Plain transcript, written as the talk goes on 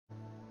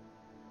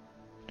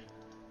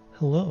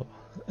Hello,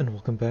 and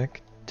welcome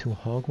back to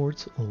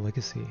Hogwarts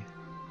Legacy.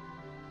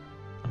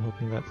 I'm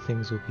hoping that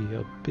things will be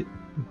a bit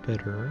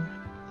better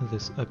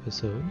this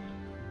episode.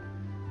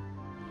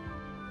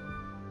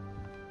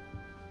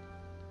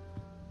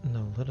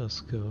 Now let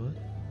us go.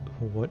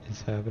 What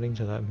is happening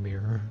to that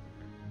mirror?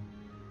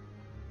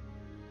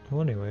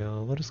 Well, anyway,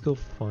 let us go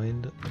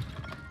find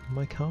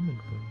my common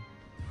room.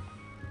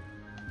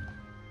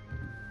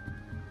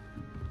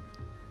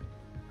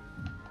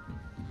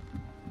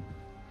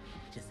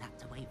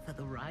 For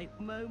the right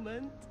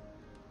moment.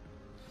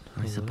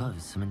 I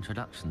suppose some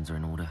introductions are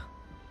in order.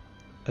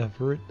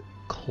 Everett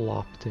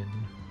Clopton.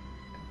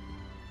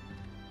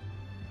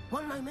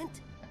 One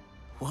moment.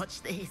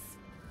 Watch this.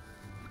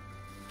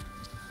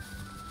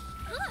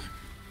 Ugh!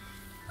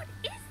 What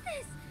is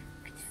this?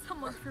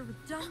 Someone threw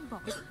a dung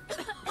bomb.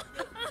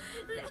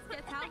 Let's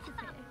get out of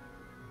here.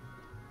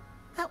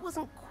 That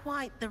wasn't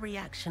quite the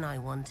reaction I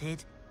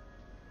wanted.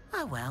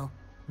 Oh well.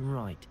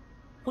 Right.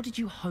 What did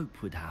you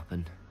hope would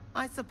happen?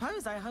 I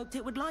suppose I hoped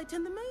it would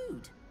lighten the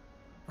mood.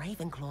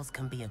 Ravenclaws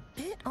can be a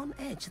bit on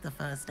edge the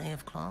first day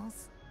of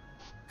class.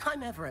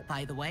 I'm Everett,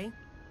 by the way.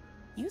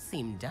 You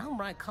seem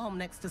downright calm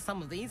next to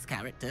some of these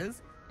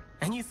characters,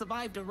 and you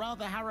survived a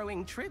rather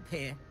harrowing trip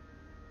here.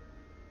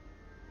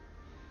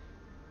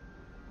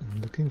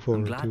 I'm looking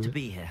forward to it. I'm glad to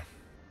be here.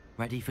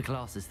 Ready for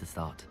classes to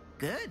start.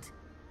 Good.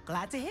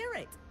 Glad to hear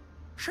it.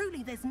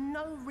 Truly, there's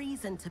no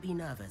reason to be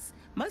nervous.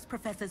 Most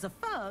professors are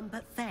firm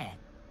but fair.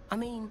 I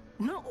mean,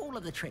 not all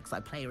of the tricks I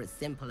play are as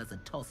simple as a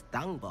tossed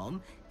dung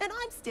bomb, and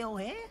I'm still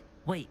here.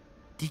 Wait,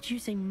 did you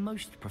say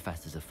most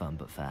professors are fun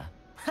but fair?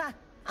 Ha!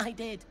 I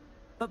did.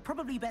 But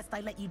probably best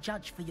I let you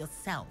judge for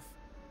yourself.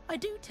 I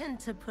do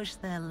tend to push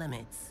their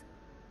limits.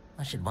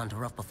 I should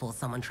wander off before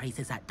someone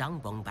traces that dung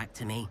bomb back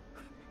to me.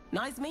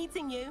 Nice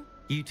meeting you.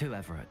 You too,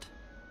 Everett.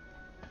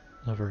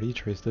 I've already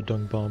traced the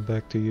dung bomb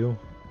back to you.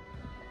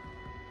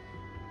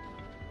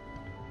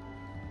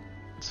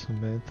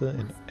 Samantha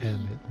and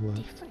Emmett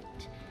left.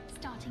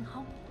 Starting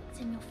Hogwarts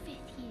in your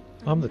 5th year.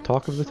 I'm the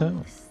talk of the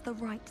town. This is the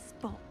right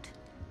spot.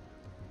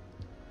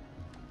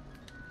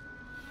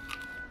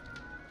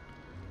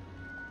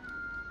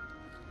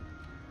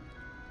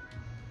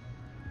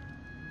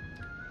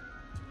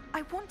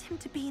 I want him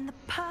to be in the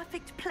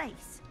perfect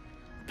place.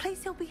 A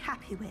place he'll be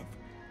happy with.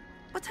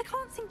 But I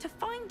can't seem to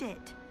find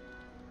it.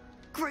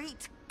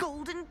 Great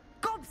golden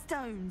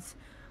gobstones!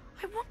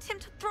 I want him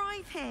to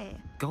thrive here.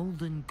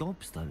 Golden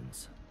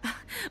gobstones?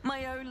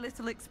 My own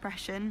little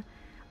expression.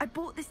 I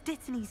bought this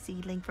Dittany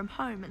seedling from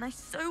home and I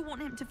so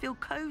want him to feel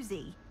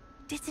cozy.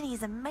 Dittany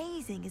is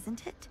amazing,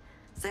 isn't it?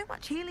 So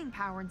much healing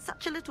power in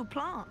such a little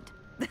plant.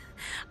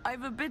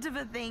 I've a bit of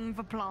a thing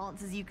for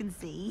plants, as you can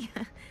see.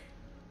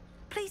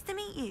 Pleased to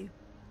meet you.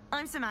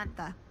 I'm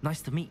Samantha.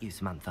 Nice to meet you,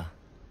 Samantha.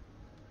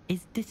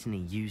 Is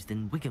Dittany used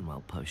in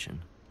Wiggenweld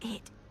potion?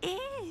 It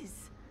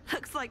is.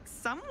 Looks like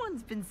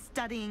someone's been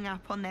studying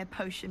up on their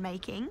potion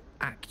making.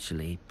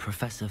 Actually,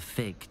 Professor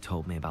Fig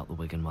told me about the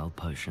Wiggenweld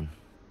potion.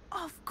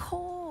 Of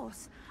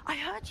course. I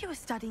heard you were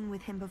studying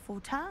with him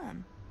before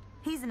term.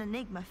 He's an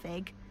enigma,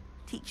 Fig.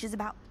 Teaches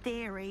about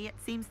theory, it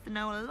seems to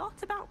know a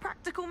lot about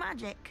practical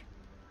magic.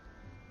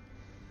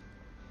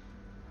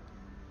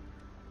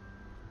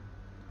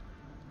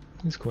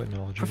 He's quite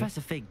knowledgeable.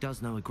 Professor Fig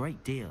does know a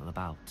great deal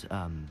about,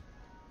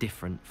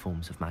 different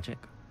forms of magic.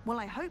 Well,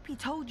 I hope he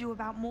told you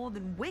about more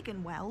than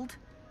Wiggenweld.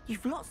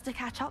 You've lots to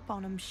catch up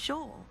on, I'm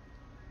sure.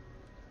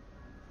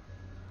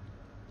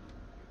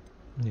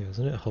 Yeah,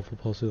 isn't it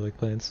Hufflepuffs who like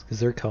plants?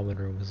 Because their common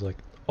room is like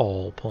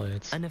all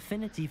plants. An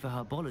affinity for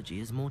herbology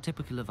is more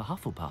typical of a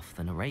Hufflepuff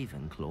than a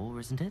Ravenclaw,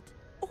 isn't it?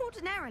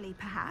 Ordinarily,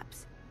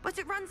 perhaps, but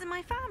it runs in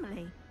my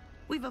family.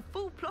 We've a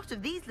full plot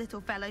of these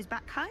little fellows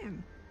back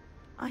home.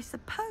 I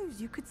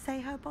suppose you could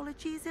say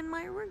herbology is in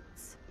my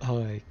roots.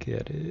 I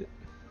get it.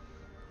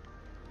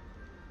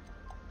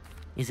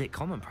 Is it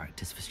common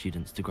practice for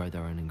students to grow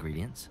their own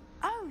ingredients?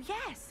 Oh,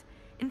 yes.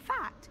 In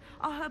fact,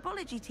 our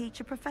herbology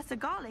teacher, Professor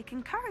Garlick,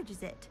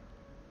 encourages it.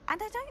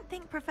 And I don't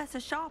think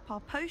Professor Sharp, our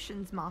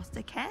potions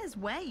master, cares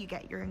where you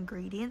get your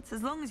ingredients,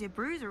 as long as your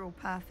brews are all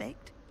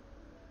perfect.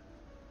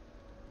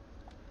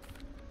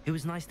 It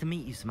was nice to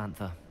meet you,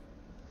 Samantha.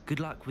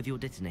 Good luck with your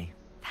Dittany.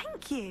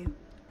 Thank you.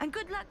 And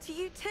good luck to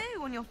you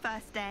too on your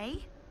first day.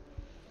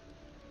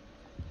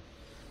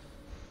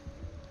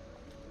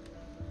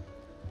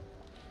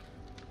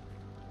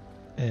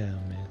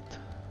 Emmett.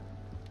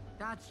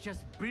 That's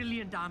just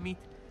brilliant, Amit.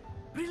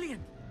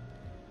 Brilliant.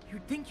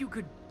 You'd think you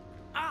could...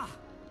 Ah!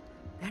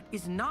 That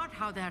is not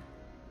how that...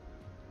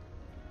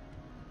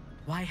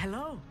 Why,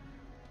 hello.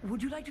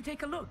 Would you like to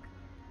take a look?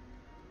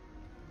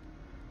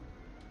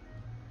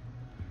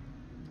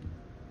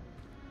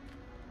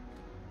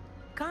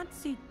 Can't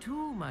see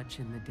too much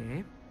in the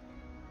day.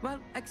 Well,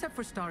 except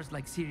for stars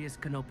like Sirius,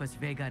 Canopus,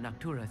 Vega, and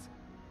Arcturus.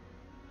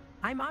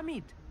 I'm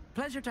Amit.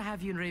 Pleasure to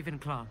have you in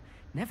Ravenclaw.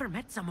 Never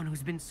met someone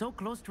who's been so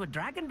close to a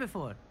dragon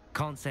before.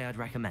 Can't say I'd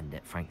recommend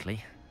it,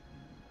 frankly.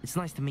 It's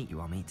nice to meet you,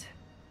 Amit.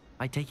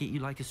 I take it you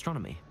like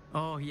astronomy?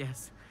 Oh,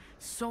 yes.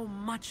 So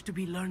much to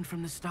be learned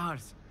from the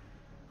stars.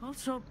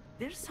 Also,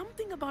 there's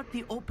something about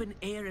the open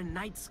air and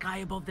night sky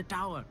above the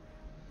tower.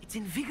 It's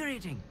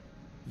invigorating.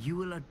 You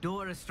will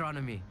adore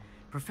astronomy.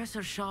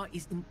 Professor Shaw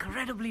is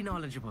incredibly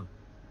knowledgeable.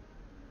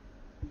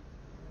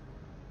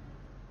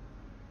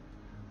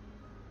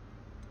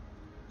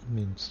 I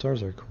mean,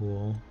 stars are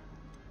cool.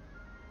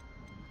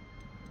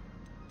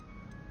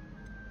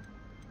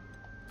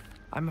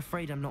 I'm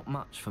afraid I'm not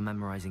much for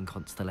memorizing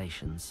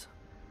constellations.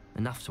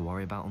 Enough to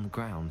worry about on the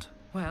ground.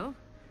 Well,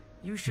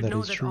 you should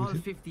know that all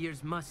fifth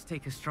years must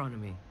take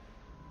astronomy.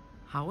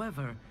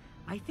 However,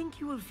 I think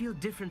you will feel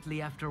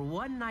differently after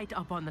one night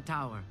up on the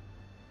tower.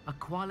 A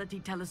quality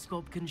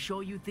telescope can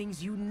show you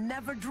things you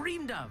never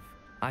dreamed of.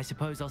 I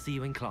suppose I'll see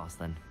you in class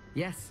then.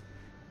 Yes.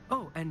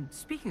 Oh, and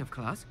speaking of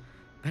class,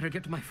 better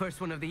get to my first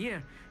one of the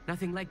year.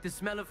 Nothing like the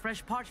smell of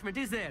fresh parchment,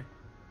 is there?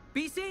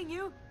 Be seeing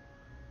you!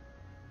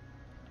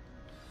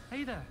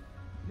 Hey there,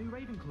 new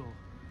Ravenclaw.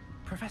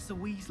 Professor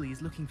Weasley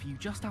is looking for you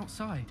just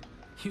outside.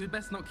 You'd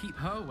best not keep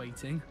her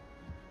waiting.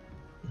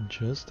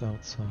 Just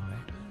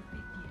outside.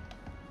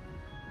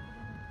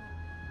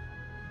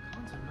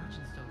 Can't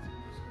imagine starting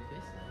new school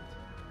this late.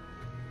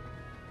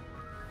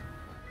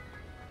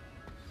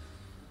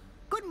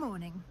 Good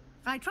morning.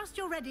 I trust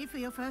you're ready for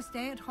your first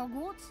day at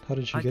Hogwarts? How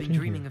did she I've get been in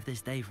dreaming here? of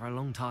this day for a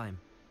long time.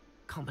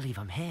 Can't believe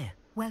I'm here.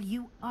 Well,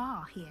 you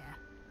are here.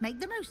 Make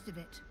the most of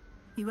it.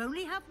 You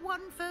only have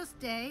one first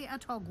day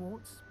at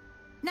Hogwarts.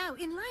 Now,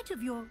 in light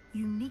of your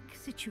unique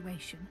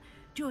situation,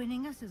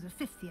 joining us as a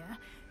fifth year,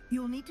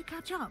 you'll need to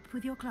catch up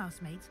with your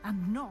classmates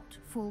and not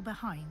fall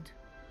behind.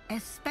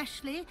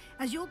 Especially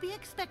as you'll be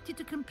expected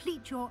to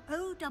complete your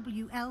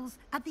OWLs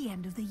at the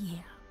end of the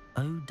year.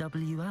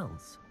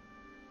 OWLs?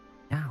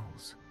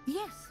 Owls?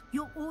 Yes,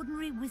 your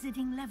ordinary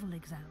wizarding level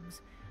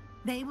exams.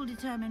 They will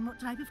determine what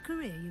type of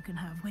career you can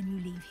have when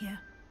you leave here.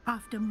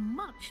 After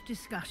much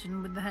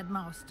discussion with the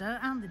headmaster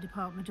and the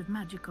Department of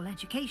Magical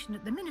Education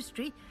at the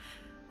Ministry,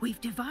 we've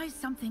devised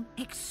something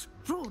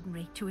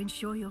extraordinary to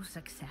ensure your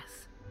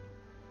success.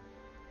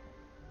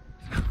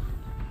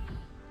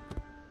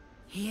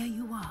 Here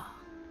you are.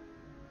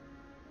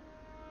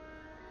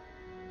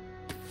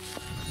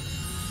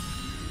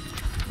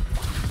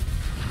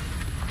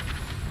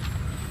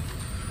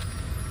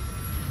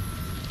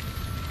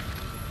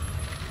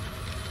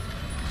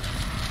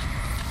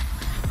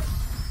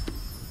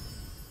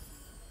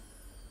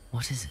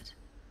 What is it?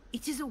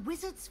 It is a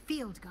wizard's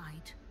field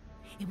guide.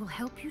 It will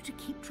help you to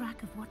keep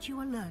track of what you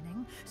are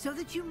learning so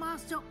that you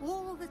master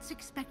all that's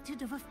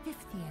expected of a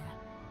fifth year.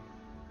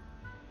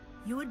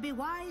 You would be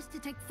wise to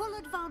take full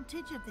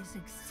advantage of this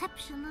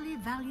exceptionally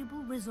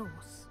valuable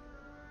resource.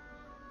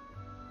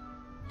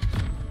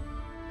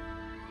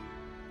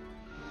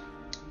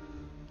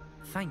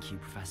 Thank you,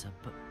 Professor,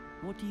 but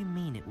what do you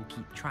mean it will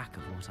keep track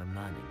of what I'm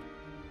learning?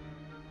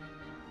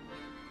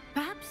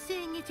 Perhaps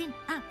seeing it in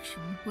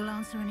action will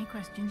answer any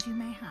questions you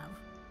may have.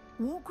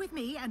 Walk with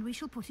me and we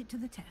shall put it to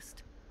the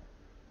test.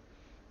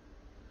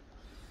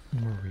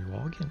 Where are we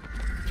walking?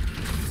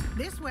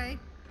 This way.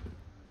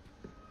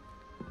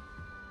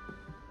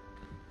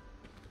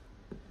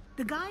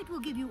 The guide will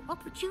give you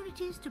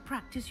opportunities to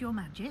practice your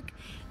magic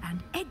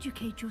and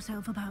educate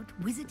yourself about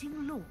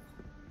wizarding lore.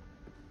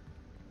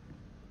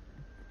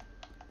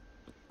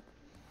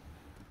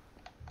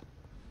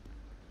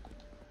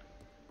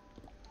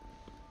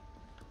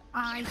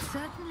 I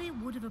certainly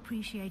would have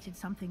appreciated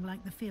something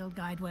like the field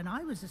guide when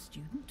I was a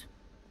student.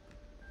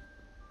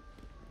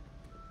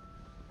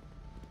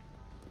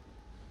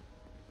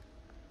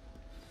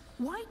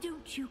 Why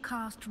don't you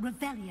cast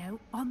Revelio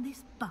on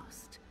this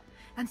bust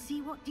and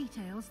see what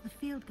details the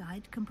field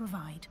guide can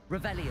provide?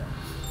 Revelio.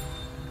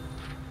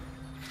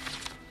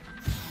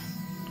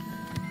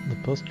 The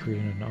bust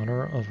created in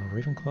honor of a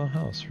Ravenclaw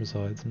house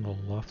resides in the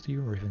lofty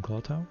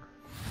Ravenclaw Tower.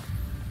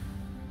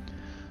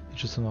 You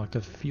just unlocked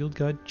a field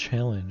guide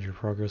challenge. Your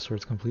progress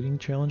towards completing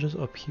challenges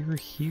appear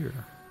here.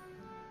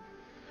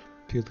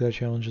 Field guide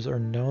challenges are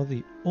now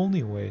the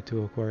only way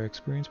to acquire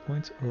experience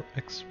points or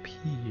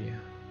XP.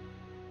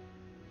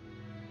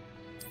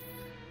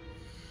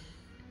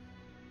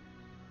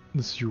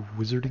 This is your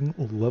wizarding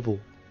level.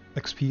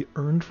 XP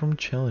earned from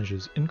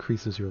challenges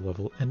increases your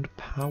level and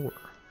power.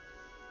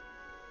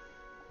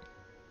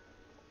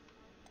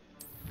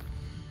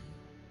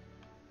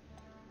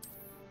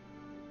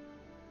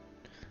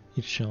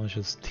 Each challenge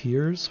has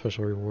tiers.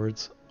 Special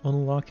rewards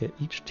unlock at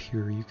each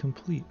tier you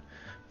complete,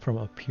 from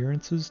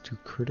appearances to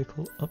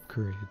critical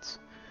upgrades.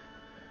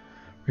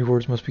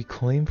 Rewards must be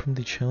claimed from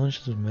the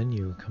challenges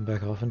menu. Come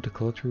back often to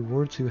collect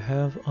rewards you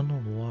have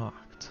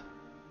unlocked.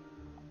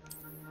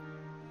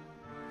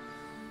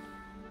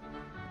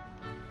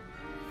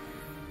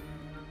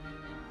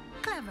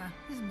 Clever,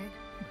 isn't it?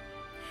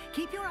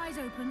 Keep your eyes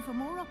open for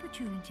more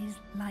opportunities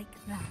like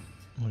that.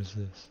 What is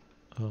this?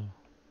 Oh.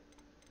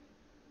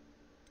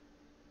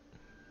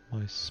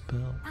 My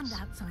spells. And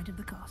outside of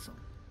the castle.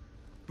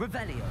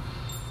 Revelio.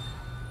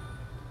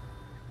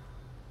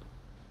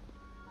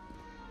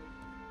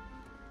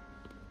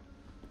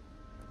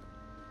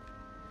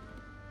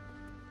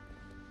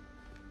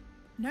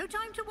 No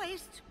time to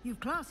waste. You've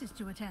classes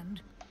to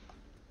attend.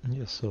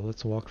 Yes, so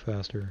let's walk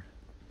faster.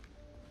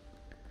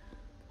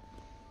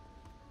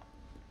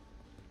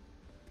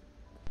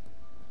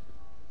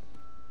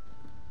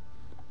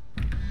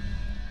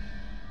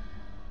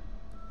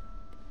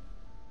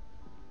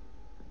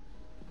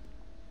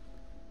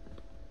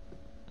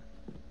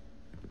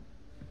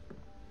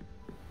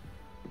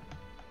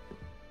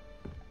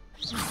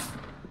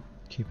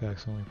 Keep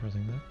accidentally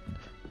pressing that.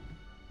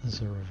 This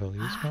is a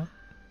Revelio spot.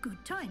 Good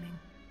timing.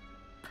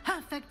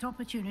 Perfect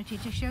opportunity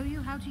to show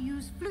you how to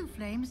use flue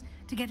flames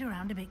to get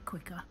around a bit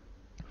quicker.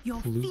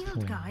 Your Flue field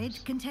flames.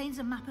 guide contains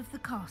a map of the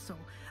castle.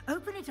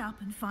 Open it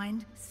up and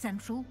find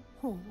Central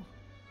Hall.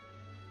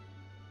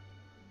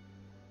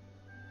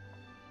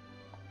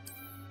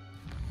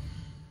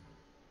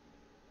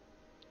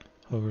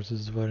 Hogwarts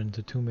is divided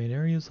into two main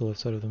areas. The left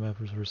side of the map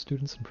is where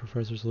students and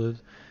professors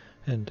live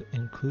and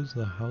includes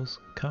the house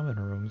common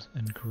rooms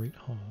and Great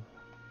Hall.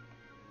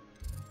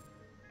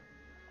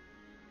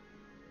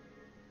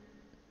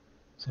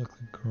 Select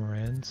the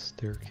grand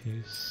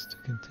staircase to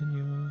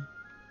continue.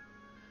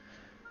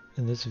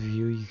 In this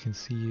view, you can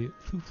see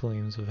flue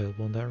flames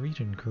available in that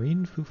region.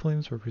 Green flue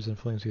flames represent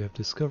flames you have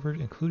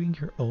discovered, including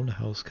your own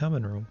house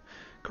common room.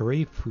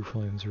 Gray flue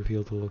flames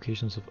reveal the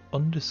locations of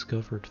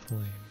undiscovered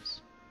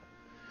flames.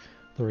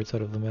 The right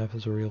side of the map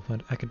is where you'll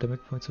find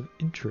academic points of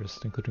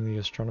interest, including the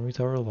astronomy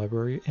tower,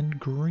 library, and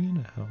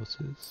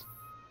greenhouses.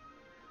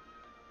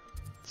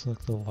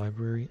 Select the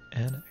library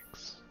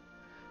annex.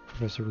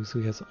 Professor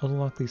Weasley has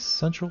unlocked the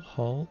Central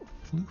Hall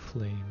flue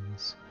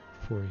flames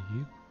for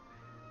you.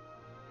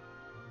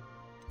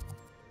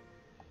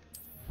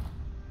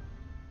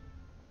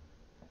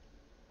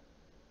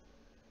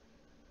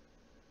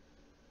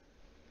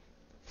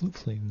 Flue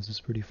flames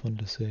is pretty fun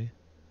to say.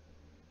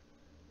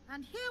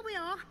 And here we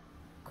are.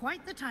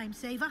 Quite the time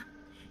saver.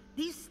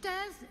 These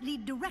stairs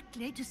lead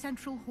directly to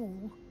Central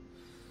Hall.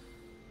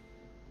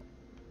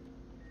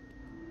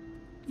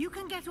 You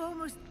can get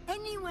almost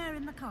anywhere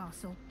in the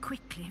castle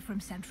quickly from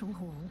Central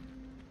Hall.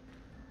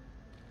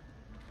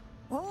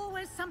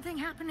 Always something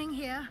happening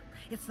here.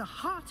 It's the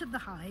heart of the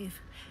hive.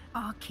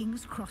 Our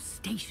King's Cross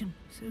station,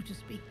 so to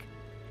speak.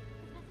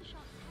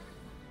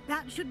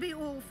 That should be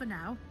all for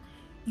now.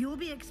 You'll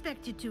be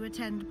expected to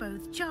attend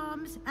both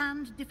Charms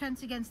and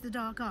Defense Against the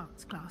Dark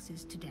Arts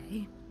classes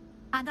today.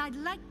 And I'd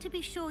like to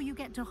be sure you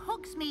get to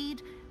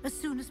Hogsmeade as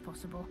soon as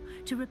possible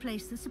to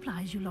replace the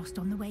supplies you lost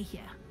on the way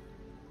here.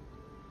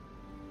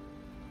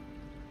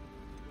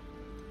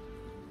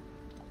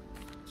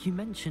 You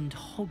mentioned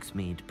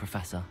Hogsmeade,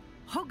 Professor.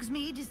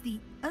 Hogsmeade is the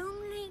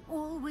only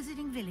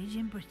all-wizarding village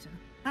in Britain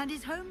and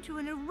is home to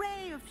an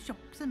array of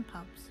shops and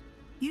pubs.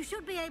 You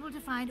should be able to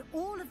find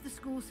all of the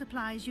school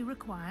supplies you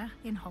require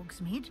in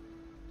Hogsmeade.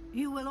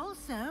 You will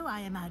also,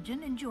 I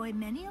imagine, enjoy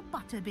many a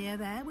butterbeer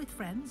there with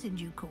friends in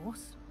due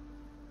course.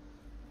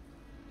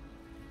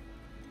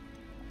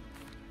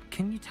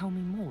 Can you tell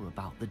me more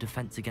about the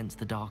Defense Against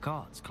the Dark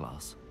Arts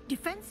class?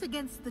 Defense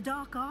Against the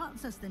Dark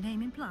Arts, as the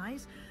name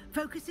implies,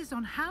 focuses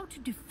on how to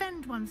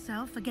defend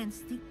oneself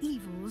against the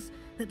evils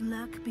that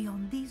lurk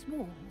beyond these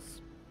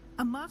walls.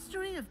 A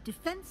mastery of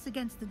Defense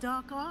Against the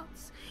Dark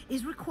Arts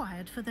is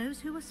required for those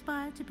who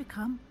aspire to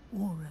become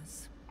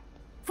Aurors.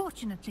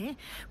 Fortunately,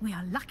 we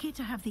are lucky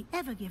to have the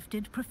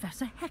ever-gifted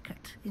Professor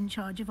Hecat in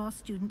charge of our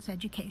students'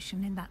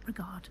 education in that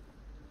regard.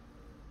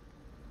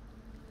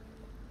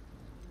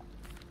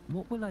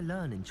 What will I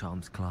learn in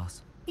Charms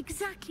class?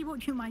 Exactly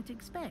what you might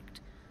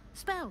expect.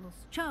 Spells,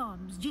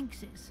 charms,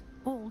 jinxes,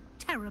 all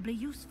terribly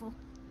useful.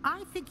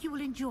 I think you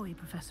will enjoy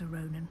Professor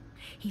Ronan.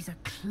 He's a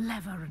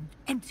clever and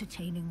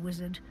entertaining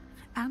wizard,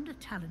 and a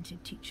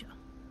talented teacher.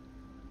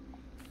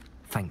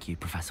 Thank you,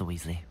 Professor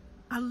Weasley.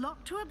 A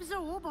lot to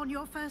absorb on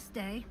your first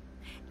day,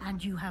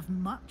 and you have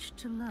much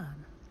to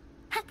learn.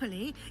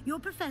 Happily, your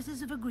professors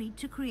have agreed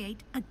to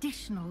create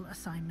additional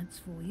assignments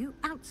for you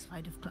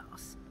outside of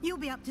class. You'll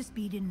be up to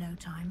speed in no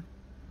time.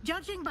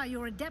 Judging by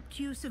your adept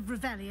use of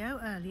Revelio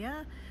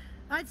earlier,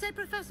 I'd say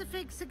Professor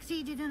Fig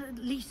succeeded in at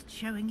least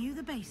showing you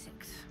the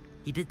basics.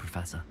 He did,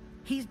 Professor.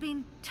 He's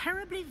been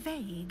terribly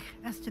vague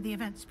as to the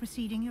events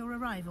preceding your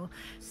arrival,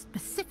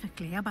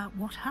 specifically about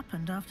what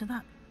happened after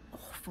that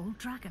awful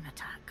dragon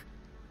attack.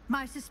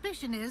 My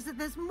suspicion is that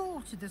there's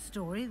more to the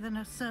story than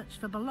a search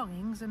for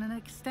belongings and an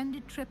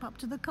extended trip up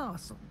to the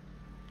castle.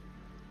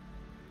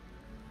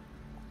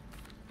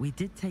 We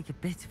did take a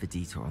bit of a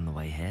detour on the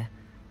way here.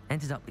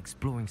 Ended up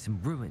exploring some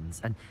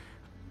ruins and...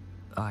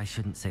 I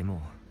shouldn't say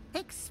more.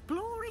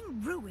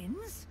 Exploring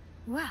ruins?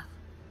 Well,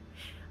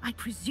 I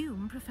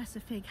presume Professor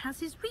Fig has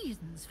his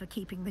reasons for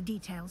keeping the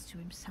details to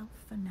himself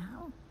for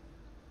now.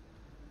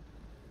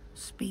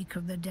 Speak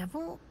of the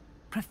devil,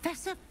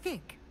 Professor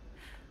Fig.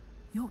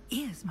 Your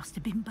ears must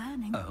have been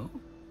burning. Oh?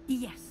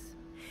 Yes.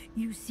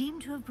 You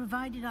seem to have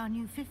provided our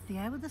new fifth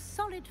year with a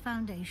solid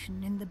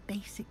foundation in the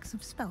basics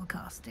of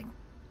spellcasting.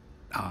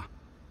 Ah,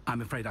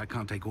 I'm afraid I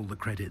can't take all the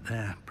credit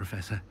there,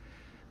 Professor.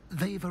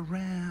 They've a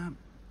rare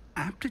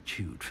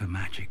aptitude for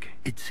magic,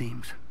 it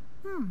seems.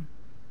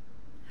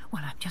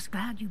 Well, I'm just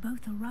glad you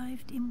both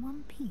arrived in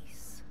one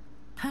piece.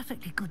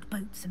 perfectly good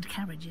boats and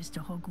carriages to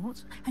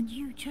Hogwarts, and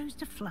you chose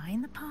to fly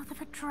in the path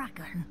of a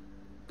dragon.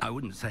 I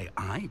wouldn't say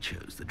I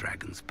chose the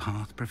dragon's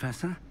path,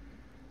 Professor.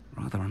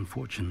 Rather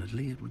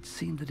unfortunately, it would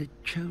seem that it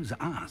chose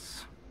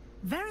us.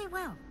 Very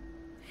well.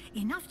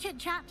 Enough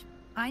chit-chat.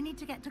 I need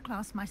to get to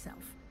class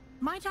myself.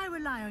 Might I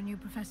rely on you,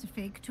 Professor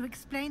Fig, to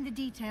explain the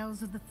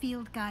details of the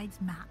field guide's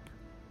map?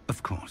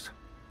 Of course.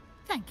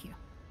 Thank you.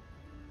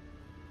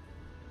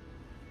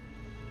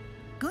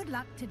 Good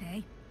luck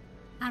today.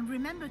 And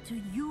remember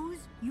to use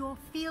your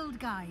field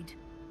guide.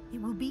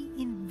 It will be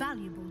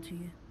invaluable to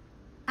you.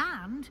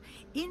 And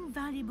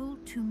invaluable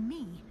to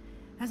me,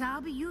 as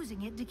I'll be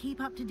using it to keep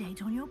up to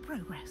date on your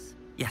progress.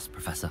 Yes,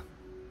 Professor.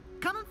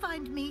 Come and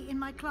find me in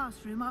my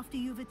classroom after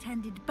you've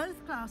attended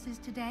both classes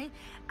today,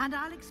 and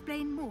I'll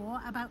explain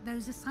more about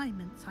those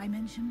assignments I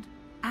mentioned.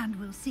 And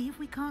we'll see if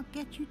we can't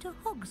get you to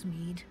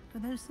Hogsmeade for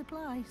those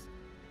supplies.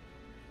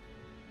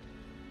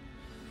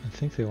 I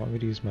think they want me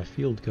to use my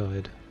field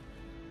guide.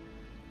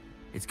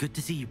 It's good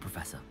to see you,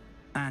 Professor.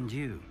 And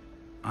you.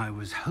 I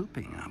was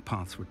hoping our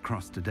paths would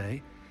cross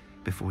today,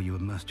 before you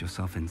immersed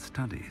yourself in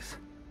studies.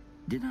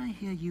 Did I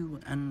hear you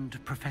and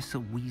Professor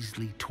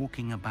Weasley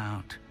talking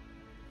about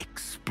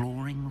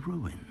exploring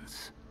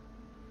ruins?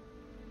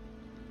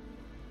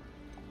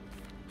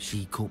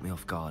 She caught me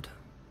off guard.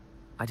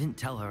 I didn't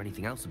tell her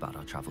anything else about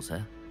our travels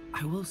here.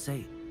 I will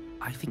say,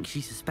 I think she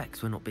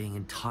suspects we're not being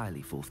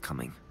entirely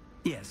forthcoming.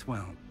 Yes,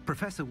 well,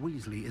 Professor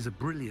Weasley is a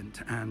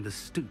brilliant and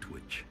astute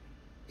witch.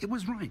 It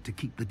was right to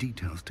keep the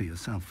details to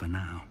yourself for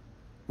now.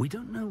 We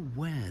don't know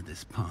where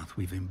this path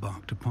we've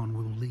embarked upon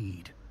will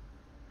lead.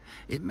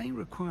 It may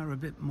require a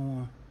bit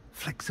more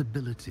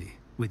flexibility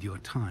with your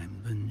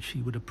time than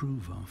she would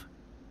approve of.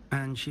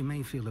 And she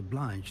may feel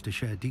obliged to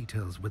share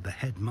details with the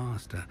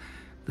headmaster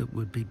that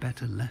would be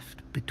better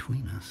left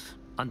between us.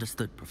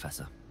 Understood,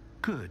 Professor.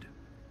 Good.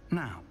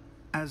 Now,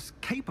 as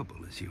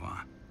capable as you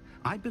are,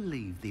 I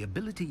believe the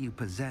ability you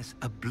possess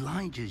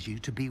obliges you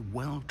to be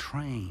well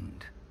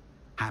trained.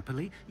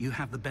 Happily, you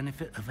have the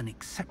benefit of an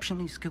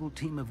exceptionally skilled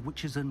team of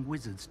witches and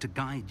wizards to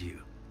guide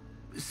you.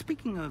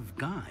 Speaking of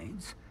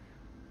guides,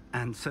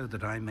 and so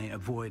that I may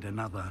avoid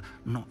another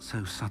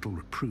not-so-subtle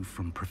reproof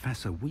from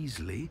Professor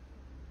Weasley,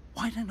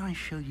 why don't I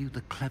show you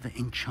the clever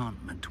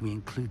enchantment we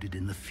included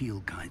in the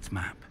field guide's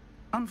map?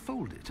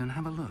 Unfold it and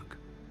have a look.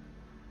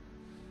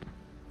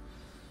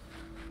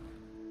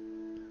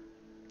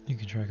 You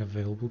can track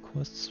available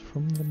quests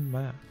from the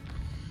map.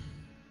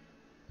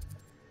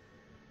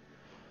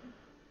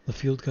 The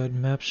field guide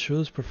map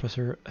shows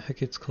Professor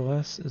Hecat's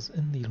class is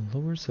in the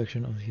lower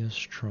section of the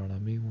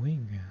astronomy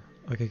wing.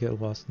 I could get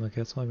lost in the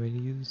castle. I may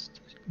use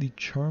the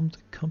charmed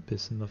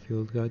compass in the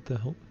field guide to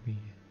help me.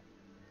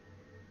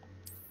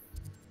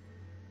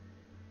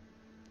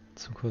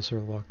 Some quests are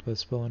locked by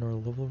spell and are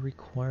level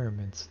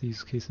requirements. In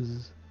these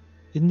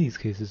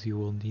cases, you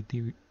will need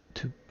to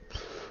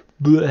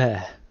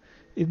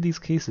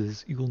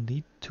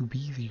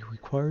be the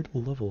required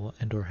level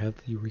and or have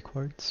the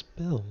required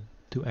spell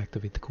to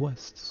activate the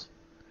quests.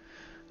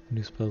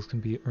 New spells can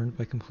be earned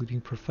by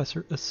completing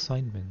professor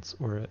assignments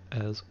or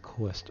as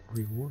quest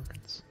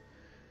rewards.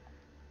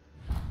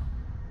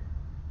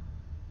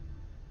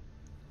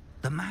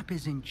 The map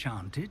is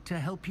enchanted to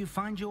help you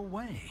find your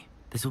way.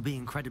 This will be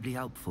incredibly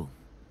helpful.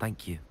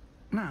 Thank you.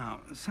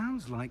 Now,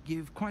 sounds like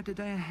you've quite a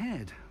day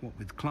ahead, what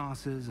with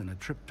classes and a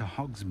trip to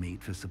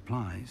Hogsmeade for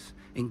supplies,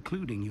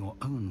 including your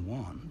own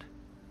wand.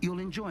 You'll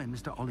enjoy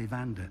Mr.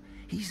 Ollivander.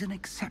 He's an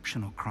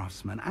exceptional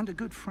craftsman and a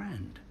good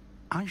friend.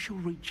 I shall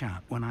reach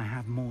out when I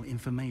have more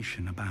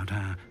information about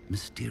our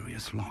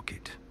mysterious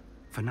locket.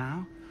 For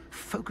now,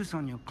 focus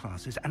on your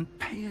classes and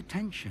pay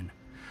attention.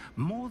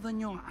 More than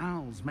your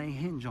owls may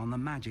hinge on the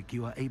magic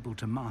you are able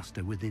to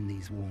master within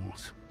these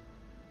walls.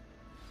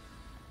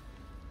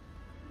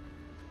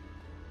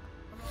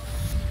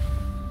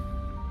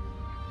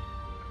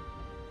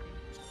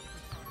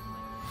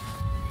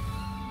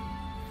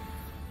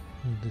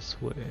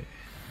 This way.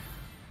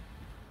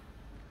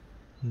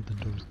 And the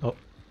doors. Oh,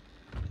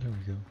 there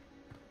we go.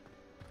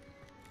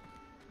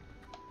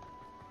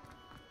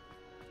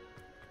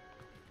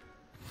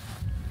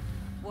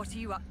 What are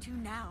you up to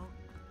now?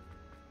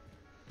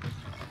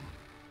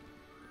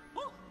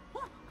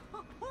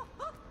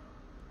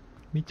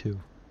 Me too.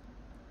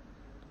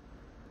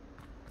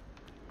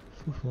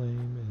 The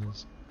flame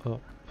is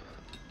up.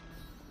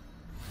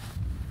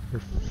 Or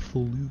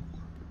flew.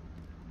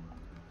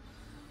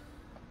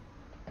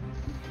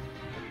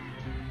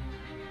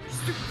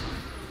 Is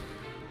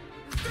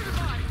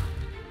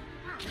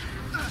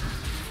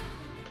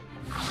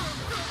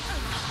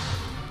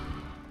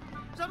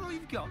that all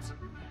you've got?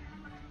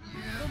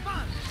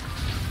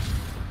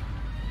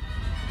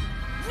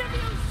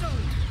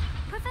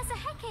 Professor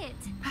Hecat!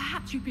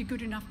 Perhaps you'd be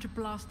good enough to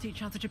blast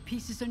each other to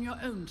pieces on your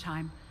own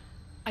time.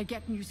 I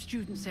get new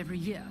students every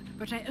year,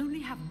 but I only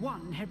have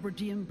one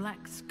Hebridean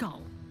black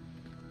skull.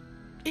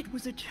 It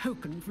was a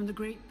token from the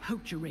Great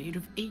Poacher Raid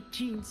of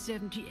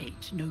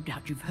 1878. No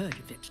doubt you've heard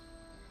of it.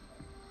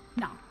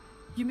 Now,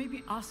 You may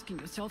be asking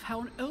yourself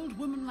how an old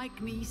woman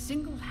like me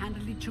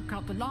single-handedly took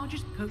out the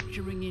largest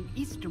poacher ring in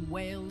eastern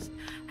Wales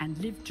and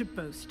lived to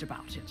boast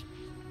about it.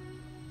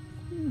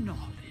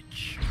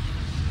 Knowledge.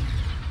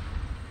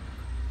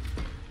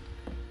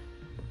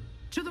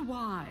 To the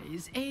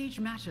wise, age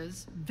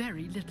matters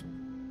very little.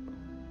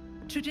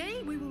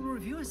 Today we will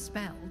review a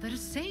spell that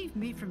has saved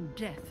me from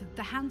death at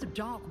the hands of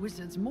dark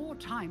wizards more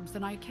times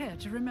than I care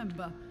to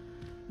remember.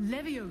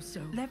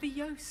 Levioso.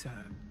 Levioso?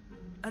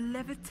 A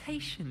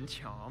levitation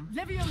charm?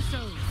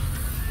 Levioso!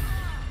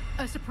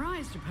 A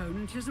surprised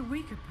opponent is a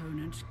weak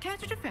opponent. Care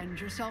to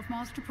defend yourself,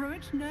 Master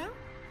Pruitt? No?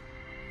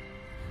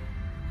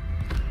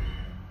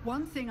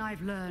 One thing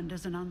I've learned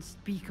as an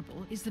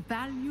unspeakable is the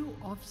value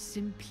of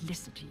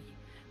simplicity,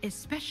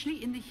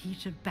 especially in the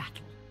heat of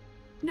battle.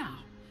 Now,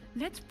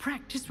 let's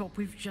practice what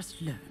we've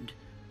just learned,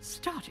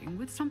 starting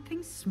with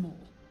something small.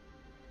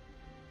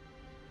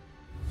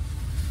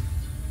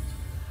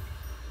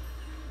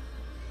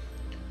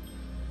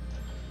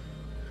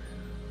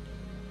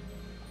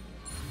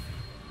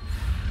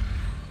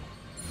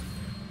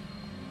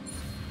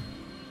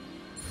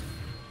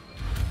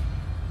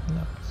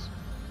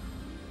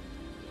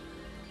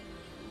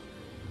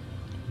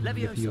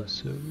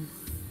 Levioso.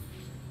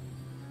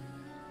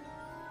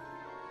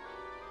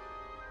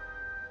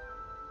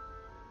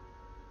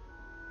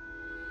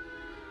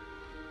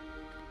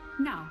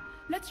 Now,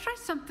 let's try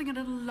something a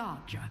little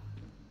larger.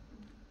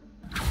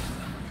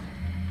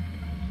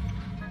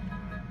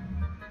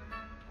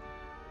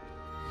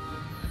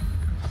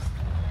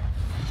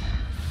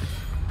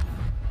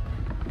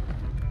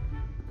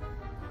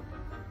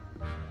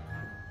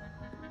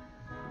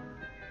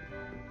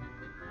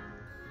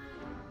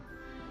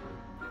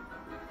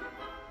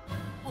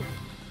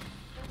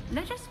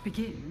 Let us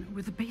begin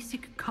with the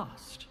basic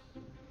cast.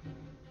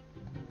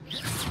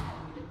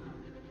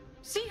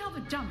 See how the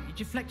dummy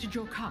deflected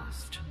your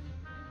cast?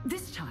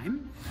 This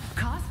time,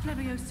 cast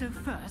Levioso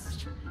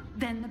first,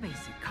 then the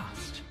basic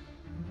cast.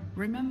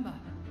 Remember,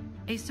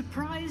 a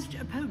surprised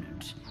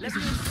opponent is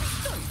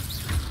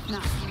a...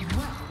 Now,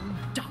 well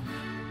done.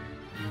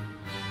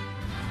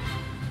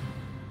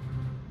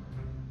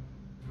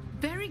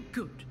 Very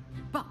good,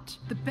 but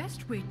the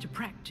best way to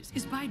practice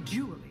is by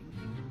dueling.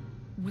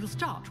 We'll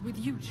start with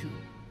you two.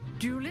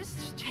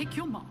 Duelists, take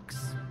your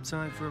marks.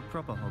 Time for a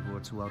proper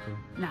Hogwarts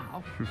welcome.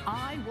 Now,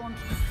 I want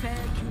a fair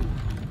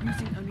duel,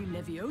 using only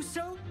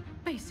Levioso,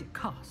 basic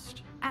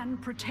cast,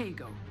 and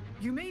Protego.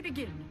 You may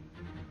begin.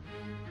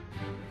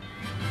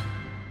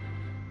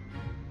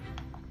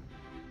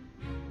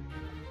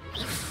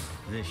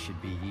 This should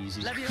be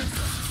easy.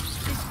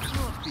 Leviosa, this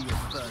can't be your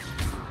first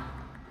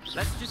duel.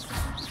 Let's just...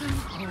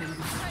 Don't worry with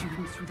the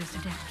students with this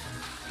adept.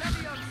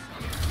 Leviosa!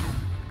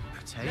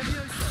 Potato?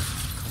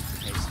 Leviosa!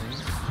 Complicates things.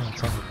 That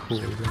sounded cool,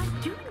 didn't I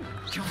it? do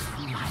just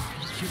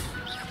like you.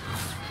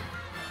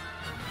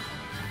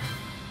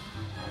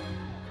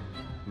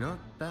 Not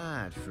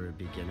bad for a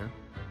beginner.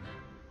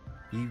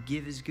 You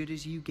give as good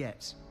as you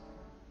get.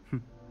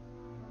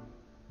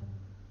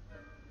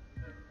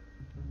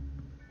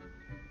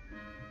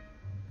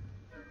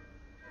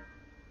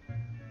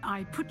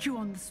 I put you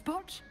on the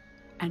spot,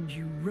 and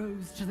you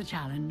rose to the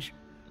challenge.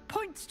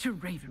 Points to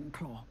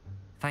Ravenclaw.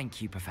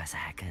 Thank you, Professor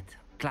Hecat.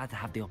 Glad to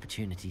have the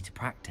opportunity to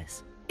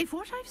practice. If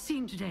what I've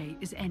seen today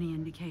is any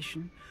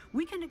indication,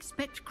 we can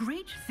expect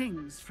great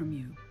things from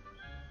you.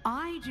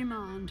 I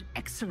demand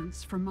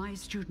excellence from my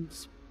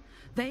students.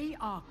 They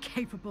are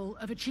capable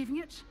of achieving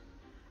it,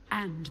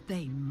 and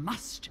they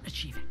must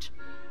achieve it.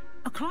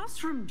 A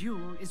classroom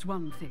duel is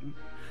one thing,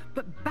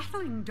 but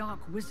battling dark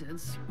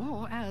wizards,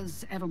 or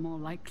as ever more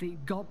likely,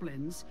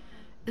 goblins,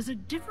 is a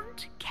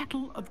different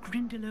kettle of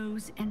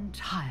Grindylows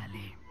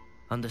entirely.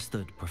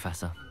 Understood,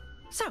 Professor.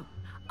 So,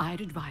 I'd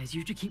advise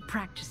you to keep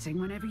practicing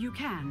whenever you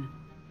can.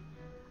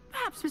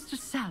 Perhaps Mr.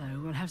 Sallow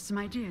will have some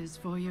ideas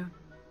for you.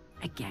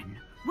 Again,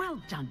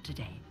 well done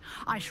today.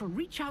 I shall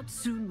reach out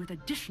soon with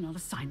additional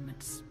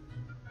assignments.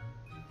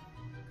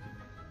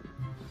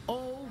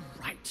 All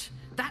right,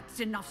 that's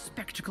enough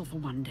spectacle for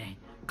one day.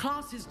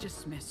 Class is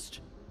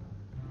dismissed.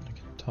 I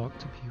can talk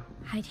to people.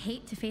 I'd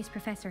hate to face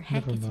Professor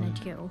Never Hecat in a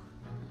mind. duel.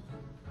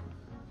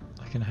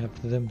 I can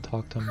have them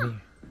talk to me.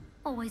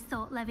 Always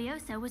thought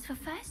Levioso was for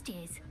first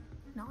years.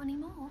 Not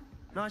anymore.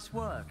 Nice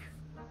work.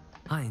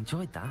 I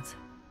enjoyed that.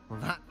 Well,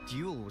 that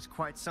duel was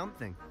quite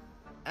something.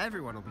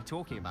 Everyone will be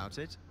talking about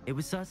it. It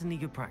was certainly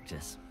good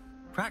practice.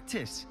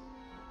 Practice.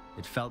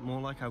 It felt more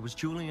like I was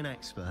dueling an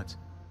expert.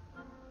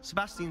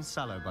 Sebastian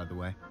Sallow, by the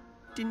way.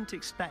 Didn't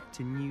expect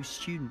a new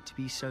student to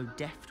be so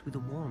deft with a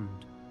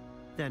wand.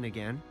 Then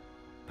again,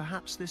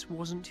 perhaps this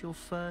wasn't your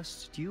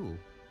first duel.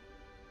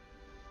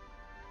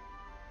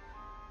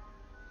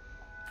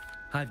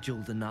 I've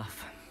dueled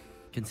enough.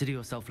 Consider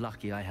yourself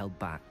lucky I held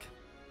back.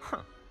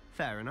 Huh,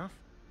 fair enough.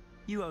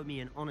 You owe me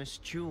an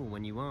honest duel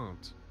when you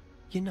aren't.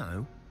 You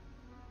know,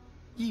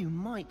 you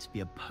might be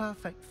a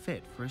perfect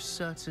fit for a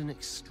certain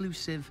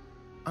exclusive,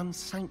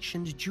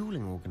 unsanctioned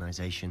dueling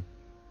organization.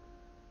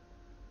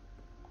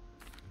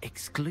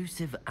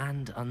 Exclusive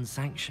and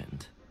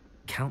unsanctioned.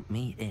 Count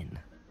me in.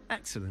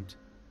 Excellent.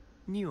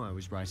 Knew I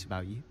was right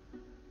about you.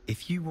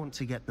 If you want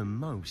to get the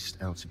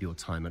most out of your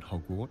time at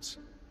Hogwarts,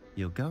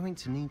 you're going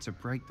to need to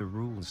break the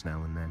rules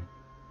now and then.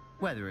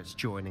 Whether it's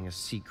joining a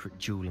secret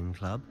dueling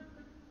club,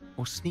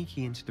 or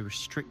sneaking into the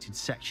restricted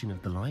section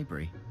of the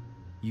library,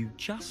 you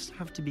just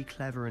have to be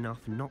clever enough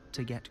not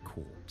to get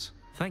caught.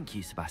 Thank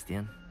you,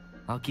 Sebastian.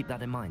 I'll keep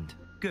that in mind.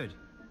 Good.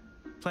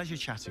 Pleasure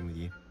chatting with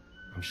you.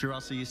 I'm sure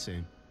I'll see you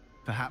soon.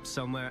 Perhaps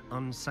somewhere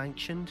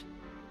unsanctioned?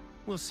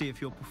 We'll see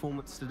if your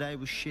performance today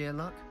was sheer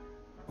luck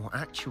or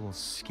actual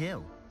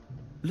skill.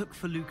 Look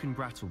for Luke and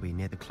Brattleby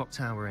near the clock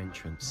tower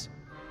entrance.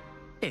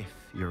 If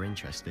you're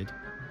interested.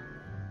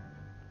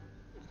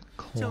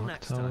 Till Clock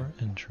next tower time.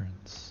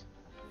 entrance.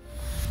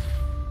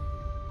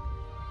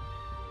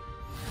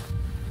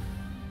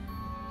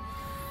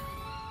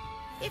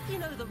 If you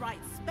know the right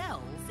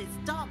spells, it's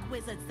dark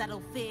wizards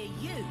that'll fear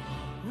you,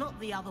 not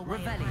the other way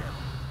Revelio. around.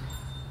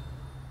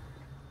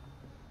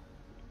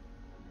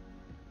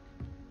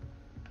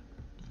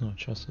 No,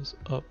 chest is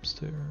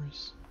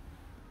upstairs.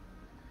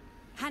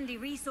 Handy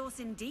resource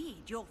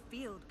indeed, your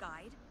field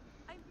guide.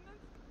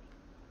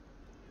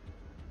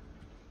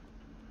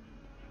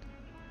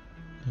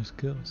 There's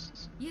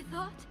ghosts. You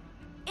thought?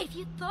 If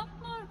you thought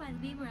more while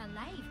we were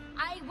alive,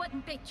 I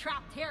wouldn't be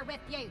trapped here with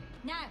you.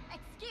 Now,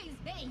 excuse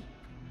me.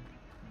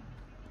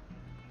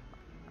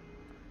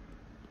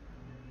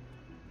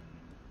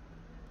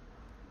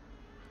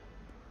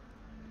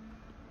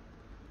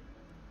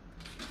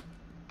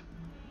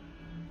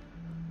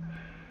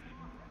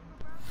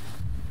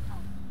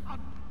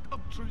 I'm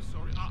truly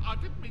sorry. I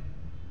didn't mean...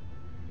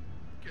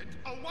 Get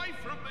away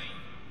from me!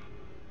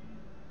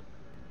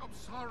 I'm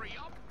sorry.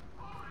 I'm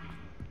sorry.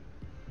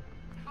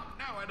 Come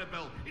now,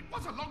 Annabelle. It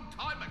was a long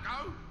time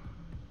ago.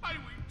 May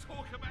we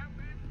talk about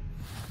this?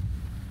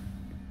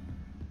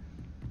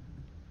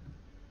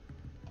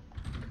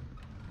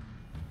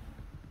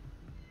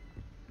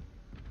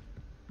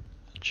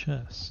 A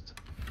chest.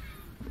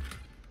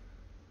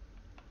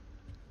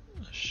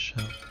 A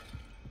shelf.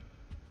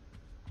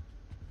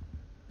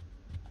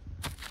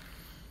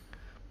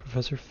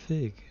 Professor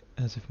Fig.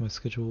 As if my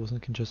schedule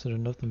wasn't congested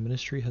enough, the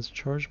Ministry has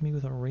charged me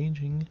with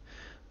arranging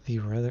the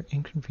rather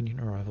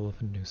inconvenient arrival of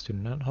a new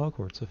student at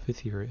Hogwarts, a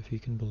 5th year if you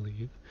can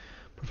believe.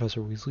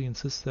 Professor Weasley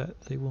insists that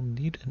they will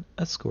need an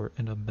escort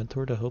and a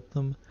mentor to help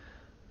them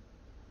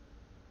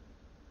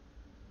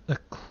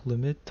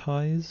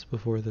acclimatize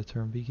before the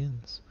term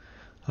begins.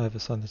 I have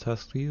assigned the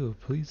task to you.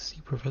 Please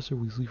see Professor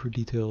Weasley for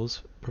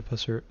details.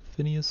 Professor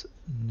Phineas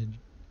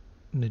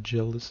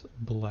Nigellus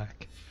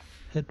Black,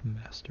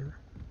 Headmaster.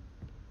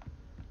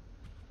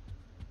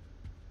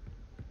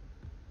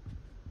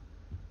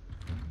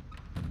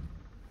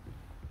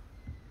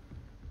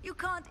 You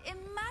can't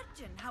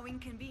imagine how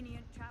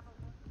inconvenient travel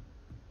was.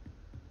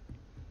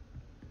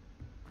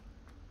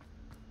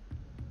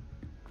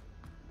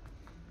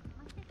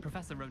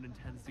 Professor Ronan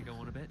tends to go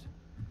on a bit.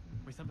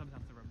 We sometimes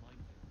have to remind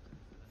him.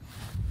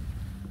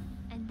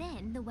 And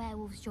then the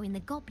werewolves joined the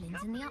goblins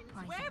in the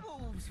uprising.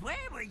 Werewolves, where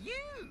were you?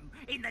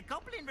 In the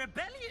Goblin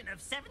Rebellion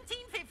of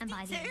 1752? And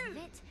by the end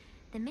of it,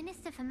 the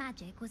Minister for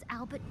Magic was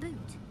Albert Boot.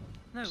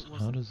 No, it So how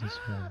wasn't. does this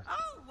work?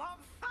 Oh, what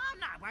fun!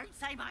 I won't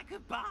say my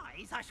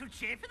goodbyes. I shall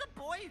cheer for the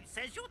boy who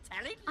says you're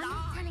telling I'm lies.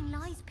 not telling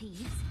lies,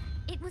 Peeves.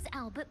 It was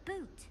Albert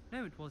Boot.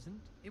 No, it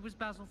wasn't. It was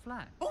Basil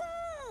Flack.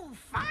 Ooh,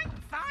 fight!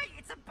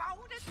 It's a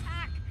bold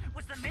attack.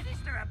 Was the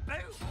Minister a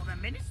boot or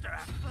the Minister a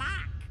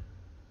flack?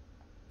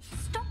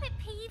 Stop it,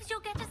 Peeves.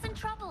 You'll get us in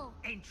trouble.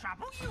 In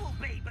trouble you will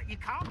be, but you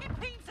can't get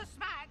Peeves a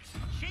smack.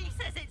 She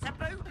says it's a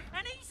boot,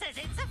 and he says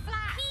it's a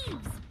flack.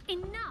 Peeves,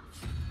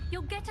 enough.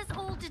 You'll get us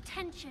all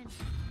detention.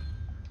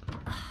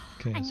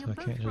 Okay, And so you're I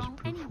can't both just wrong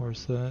brute anyway.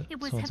 force that. It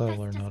was So once I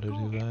learn how to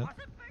Hephaestus' do fault.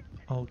 that,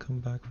 I'll come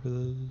back for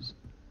those.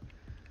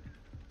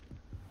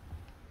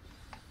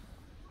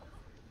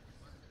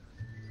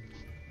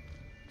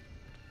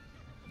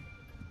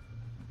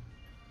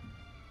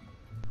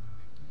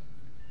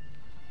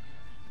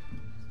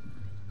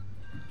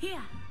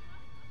 Here,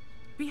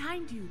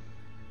 behind you.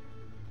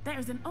 There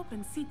is an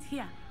open seat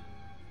here.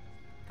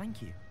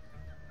 Thank you.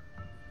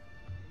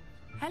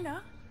 Hello,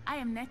 I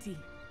am Nettie.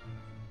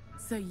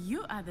 So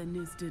you are the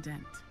new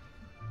student.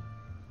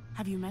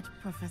 Have you met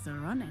Professor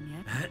Ronan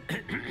yet?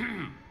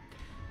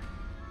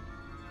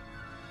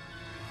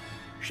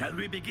 Shall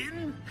we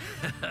begin?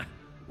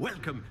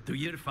 Welcome to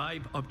Year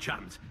 5 of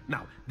Charms.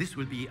 Now, this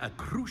will be a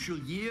crucial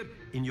year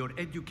in your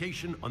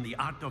education on the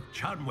art of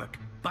charm work,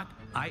 but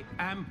I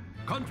am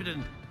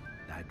confident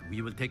that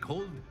we will take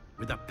hold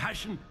with the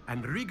passion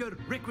and rigor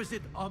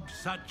requisite of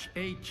such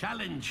a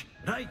challenge.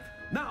 Right,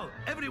 now,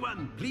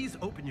 everyone, please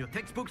open your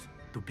textbooks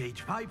to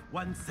page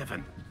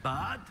 517.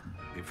 But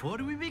before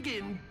we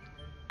begin,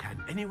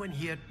 can anyone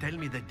here tell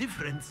me the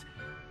difference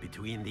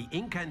between the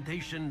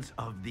incantations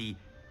of the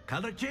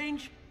color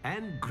change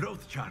and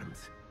growth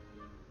charms?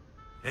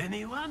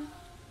 Anyone?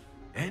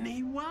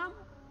 Anyone?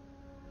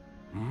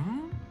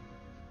 Hmm?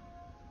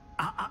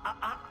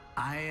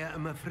 I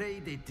am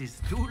afraid it is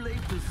too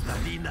late to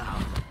study now.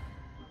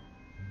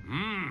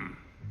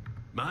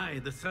 My,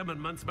 the summer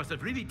months must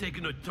have really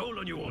taken a toll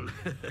on you all.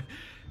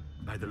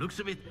 By the looks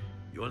of it,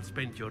 you all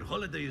spent your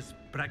holidays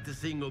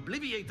practicing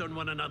Obliviate on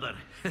one another.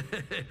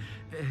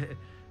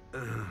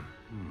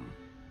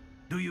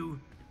 Do you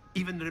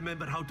even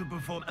remember how to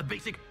perform a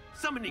basic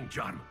summoning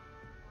charm?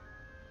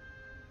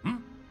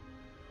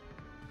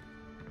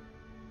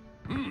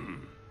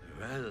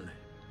 Well,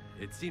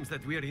 it seems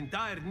that we are in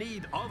dire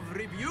need of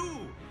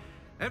review.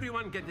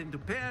 Everyone get into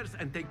pairs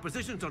and take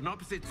positions on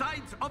opposite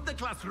sides of the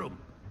classroom.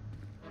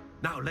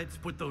 Now let's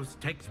put those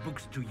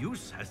textbooks to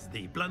use as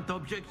the blunt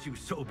objects you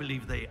so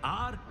believe they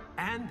are,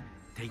 and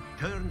take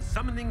turns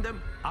summoning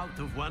them out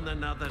of one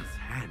another's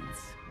hands.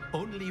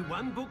 Only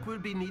one book will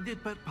be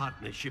needed per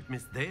partnership,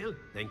 Miss Dale.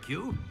 Thank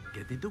you.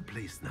 Get into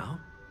place now.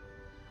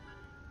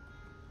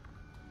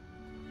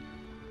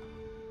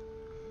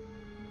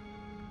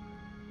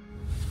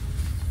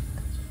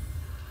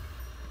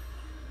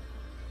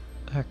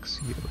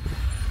 Axio.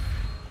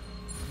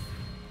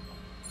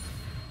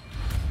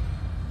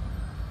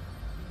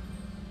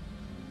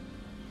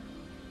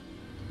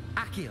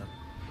 Accio.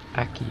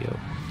 Accio.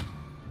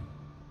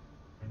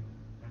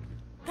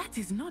 That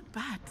is not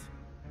bad.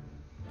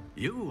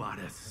 You are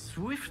a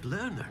swift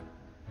learner.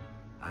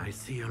 I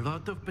see a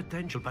lot of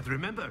potential, but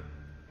remember,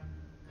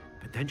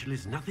 potential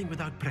is nothing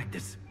without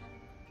practice.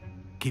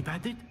 Keep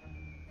at it.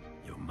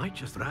 You might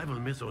just rival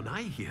Miss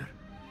Onai here.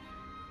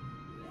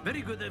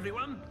 Very good,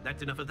 everyone.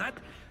 That's enough of that.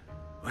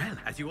 Well,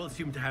 as you all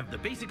seem to have the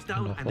basics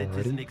down, and it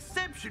is an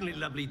exceptionally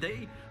lovely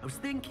day, I was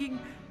thinking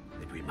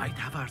that we might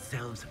have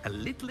ourselves a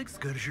little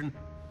excursion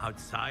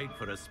outside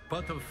for a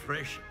spot of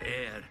fresh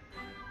air.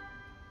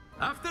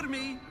 After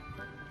me.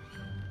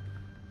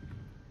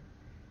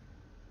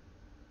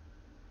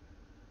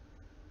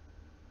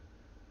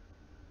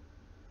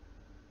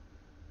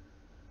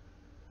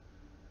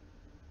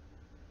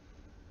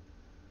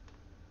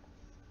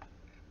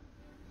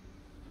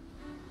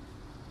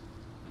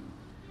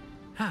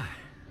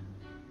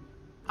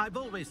 I've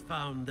always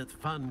found that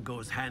fun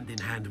goes hand in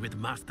hand with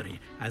mastery,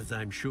 as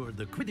I'm sure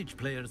the Quidditch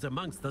players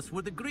amongst us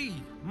would agree,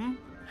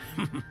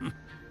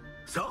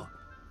 So,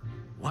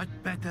 what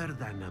better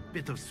than a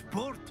bit of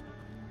sport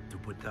to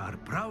put our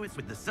prowess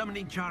with the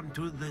summoning charm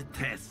to the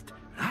test,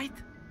 right?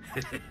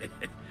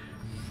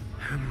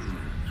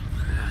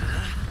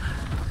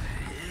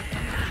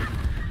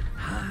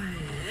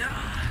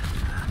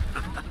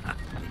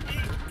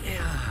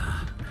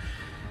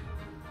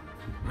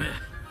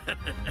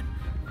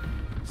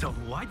 So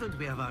why don't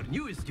we have our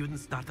newest student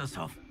start us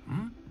off?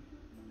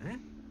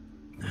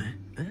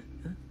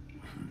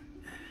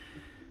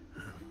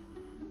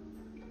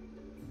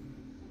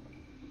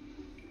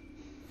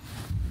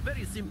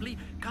 Very simply,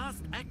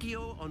 cast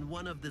Accio on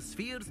one of the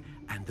spheres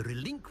and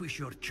relinquish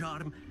your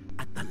charm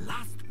at the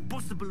last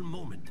possible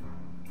moment.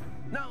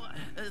 Now,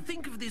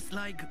 think of this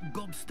like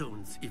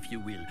gobstones, if you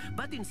will.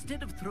 But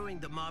instead of throwing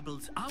the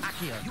marbles out,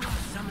 Accio, you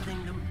are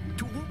summoning them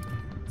to...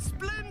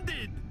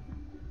 Splendid!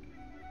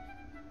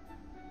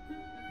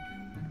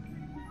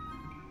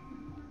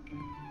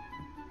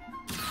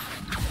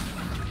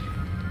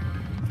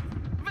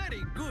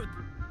 Very good.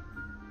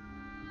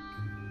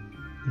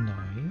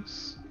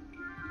 Nice.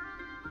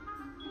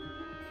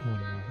 One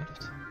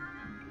left.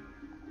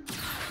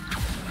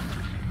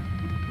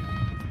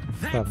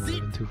 Probably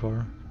even too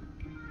far.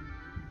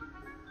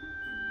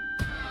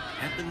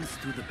 Happens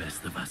to the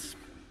best of us.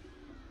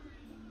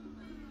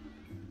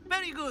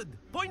 Very good.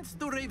 Points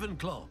to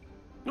Ravenclaw.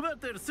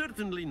 But there's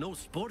certainly no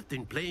sport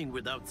in playing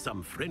without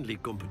some friendly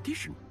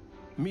competition.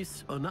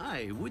 Miss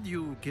Onai, would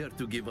you care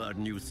to give our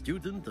new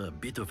student a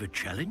bit of a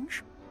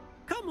challenge?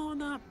 Come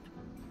on up.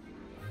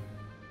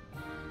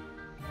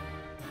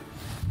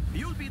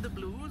 You'll be the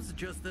blues,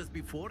 just as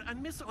before,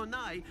 and Miss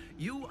Onai,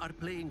 you are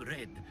playing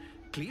red.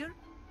 Clear?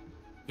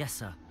 Yes,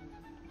 sir.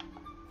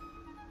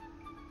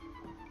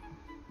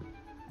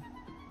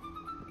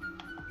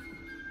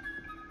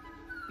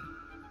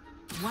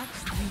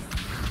 What's this?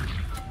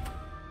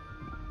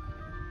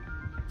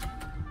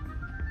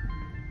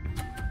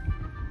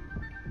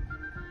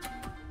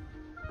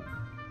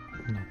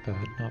 Not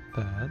bad, not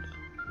bad.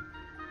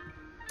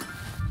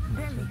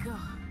 There we go.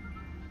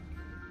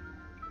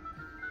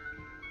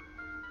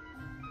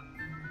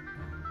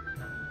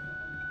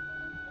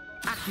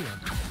 Accio.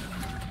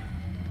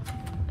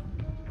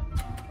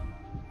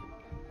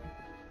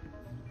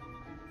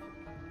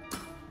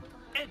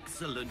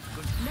 Excellent.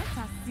 Let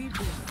us see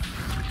this.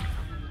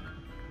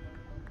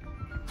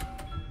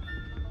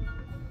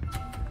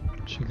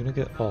 She gonna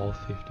get all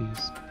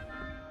 50s.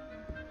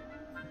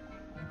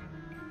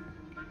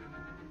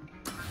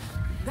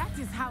 That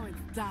is how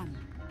it's done.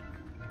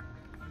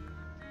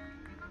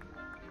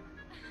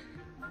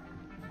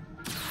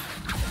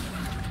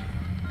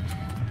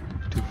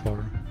 Too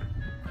far.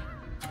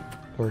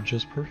 Or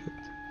just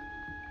perfect.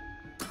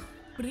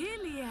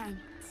 Brilliant.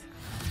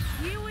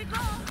 Here we go.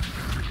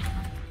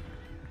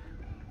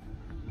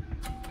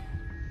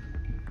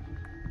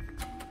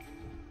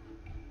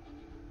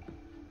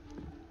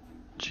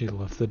 She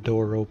left the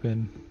door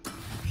open.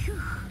 Phew.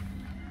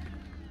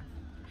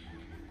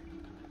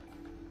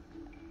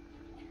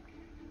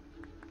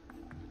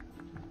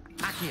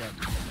 Accio.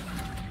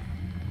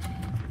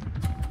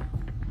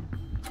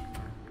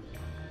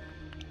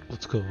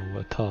 go,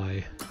 a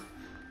tie.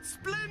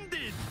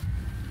 Splendid!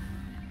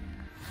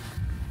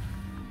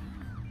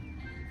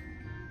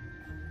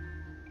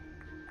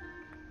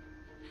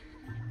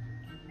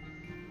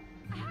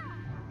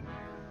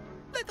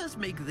 Let us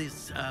make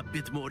this a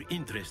bit more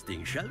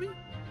interesting, shall we?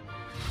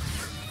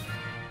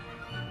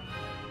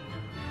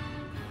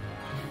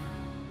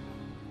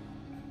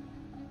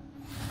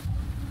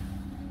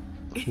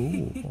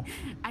 Cool.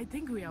 I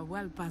think we are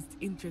well past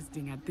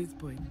interesting at this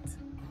point.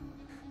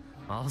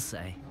 I'll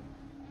say.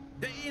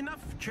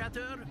 Enough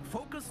chatter.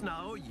 Focus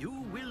now. You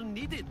will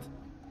need it.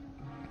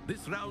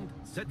 This round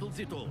settles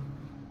it all.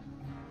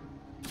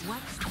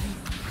 What's this?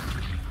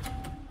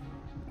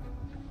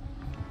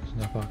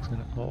 Snapbox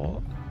gonna.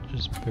 Oh,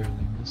 just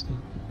barely missed it.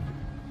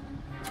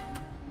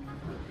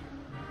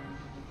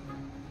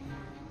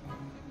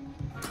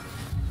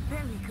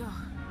 There we go.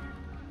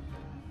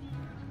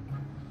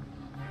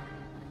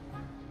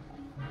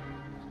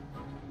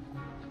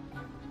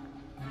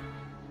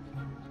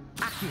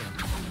 I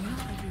know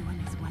everyone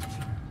is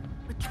watching,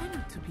 but try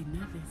not to be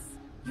nervous.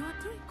 You are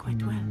doing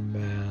quite well.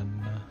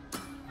 Man,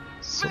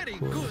 so Very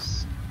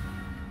close.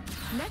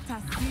 Let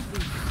us see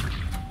this.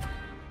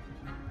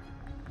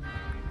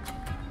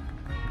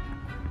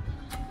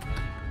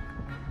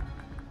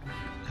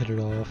 Hit it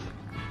off.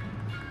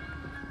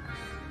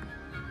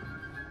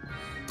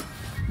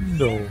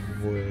 No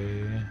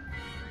way.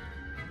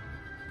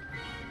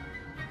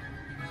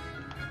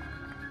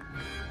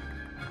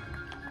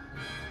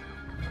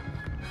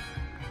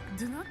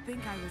 Do not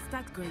think I will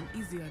start going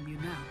easy on you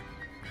now.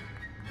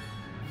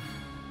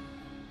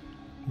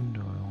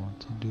 Do I want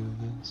to do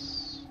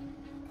this?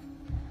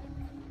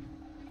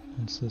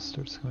 Once this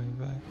starts going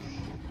back.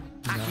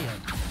 No.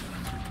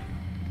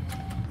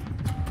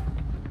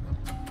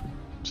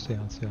 Stay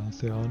on, stay on,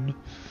 stay on.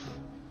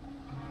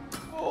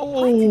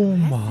 Oh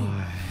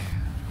my.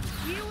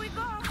 Here we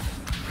go.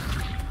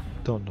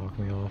 Don't knock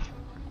me off.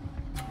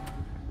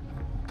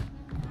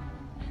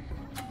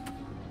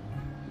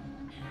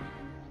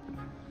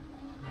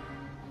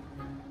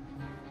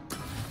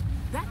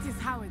 That is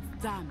how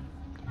it's done.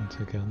 Once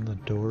again, the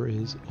door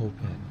is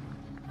open.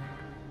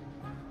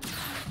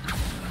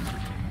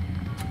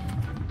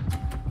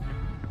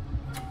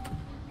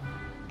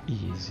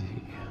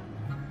 Easy.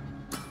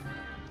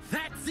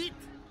 That's it!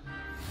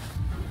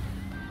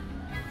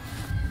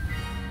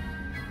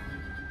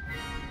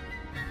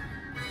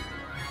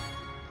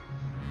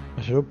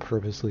 I should have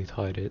purposely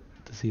tied it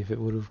to see if it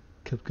would have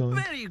kept going.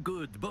 Very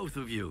good, both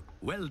of you.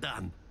 Well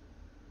done.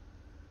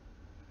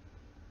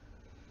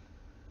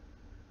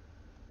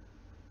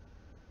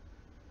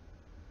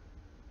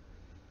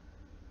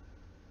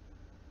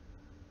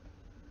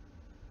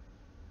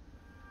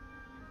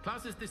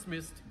 Class is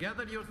dismissed.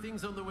 Gather your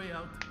things on the way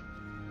out.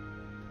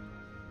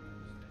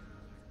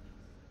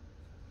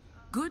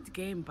 Good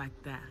game back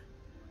there.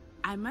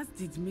 I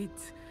must admit,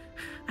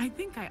 I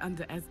think I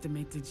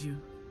underestimated you.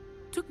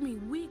 Took me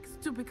weeks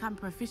to become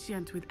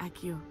proficient with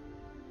Accio.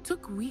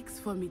 Took weeks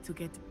for me to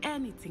get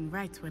anything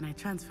right when I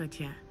transferred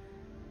here.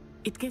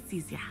 It gets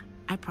easier,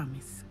 I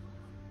promise.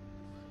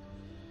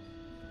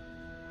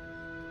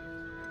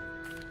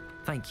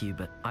 Thank you,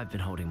 but I've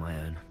been holding my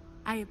own.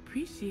 I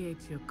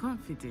appreciate your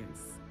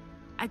confidence.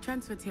 I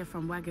transferred here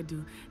from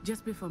Wagadu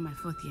just before my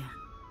 4th year.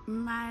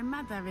 My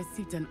mother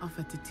received an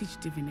offer to teach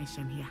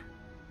divination here.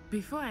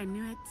 Before I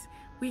knew it,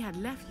 we had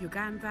left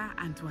Uganda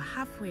and were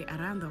halfway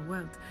around the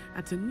world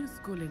at a new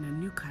school in a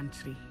new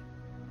country.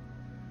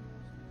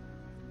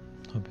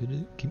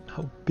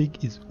 How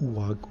big is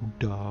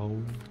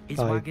Wagadu? Is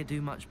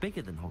Wagadu much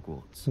bigger than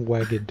Hogwarts?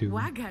 Wagadu.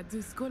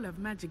 Wagadu School of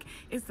Magic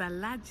is the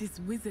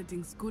largest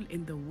wizarding school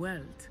in the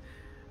world.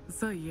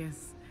 So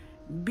yes,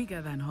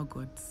 bigger than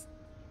Hogwarts.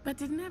 But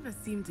it never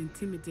seemed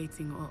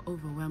intimidating or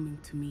overwhelming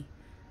to me.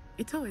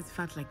 It always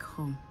felt like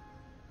home.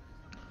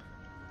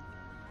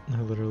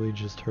 I literally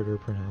just heard her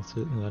pronounce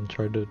it and then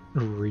tried to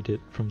read it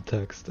from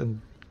text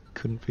and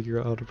couldn't figure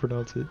out how to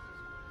pronounce it.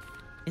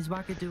 Is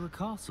Wagadu a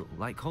castle,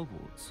 like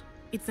Hogwarts?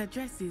 Its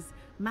address is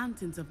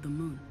Mountains of the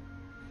Moon.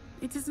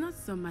 It is not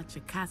so much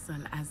a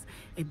castle as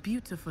a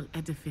beautiful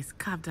edifice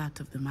carved out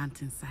of the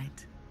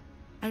mountainside.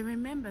 I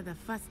remember the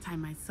first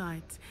time I saw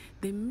it,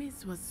 the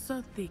mist was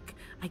so thick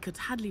I could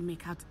hardly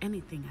make out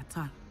anything at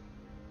all.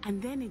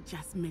 And then it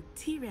just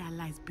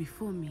materialized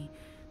before me,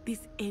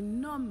 this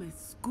enormous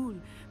school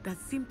that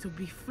seemed to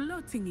be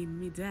floating in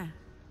midair.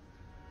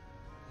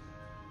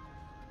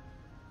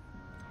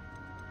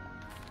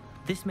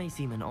 This may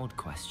seem an odd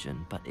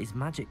question, but is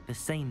magic the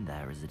same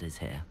there as it is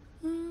here?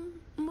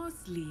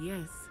 Mostly,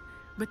 yes.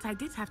 But I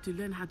did have to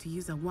learn how to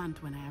use a wand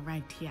when I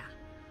arrived here.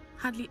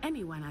 Hardly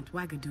anyone at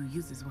Wagadu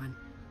uses one.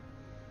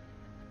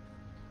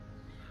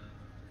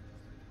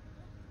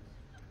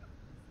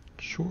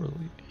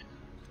 Surely.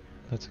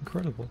 That's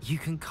incredible. You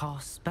can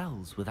cast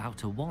spells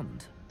without a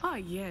wand? Oh,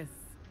 yes.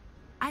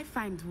 I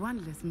find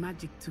wandless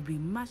magic to be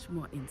much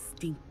more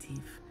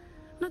instinctive.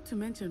 Not to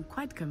mention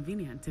quite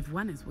convenient if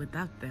one is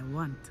without their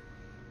wand.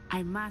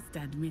 I must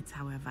admit,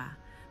 however,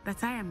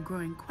 that I am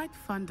growing quite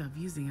fond of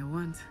using a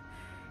wand.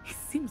 It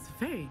seems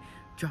very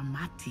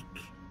dramatic.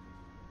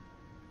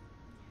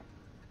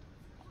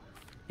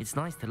 It's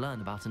nice to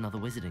learn about another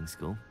wizarding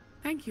school.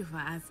 Thank you for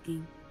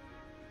asking.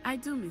 I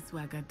do miss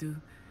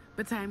Wagadu,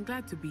 but I am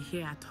glad to be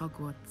here at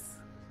Hogwarts.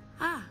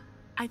 Ah,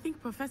 I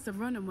think Professor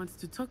Ronan wants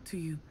to talk to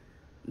you.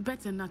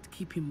 Better not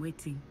keep him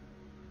waiting.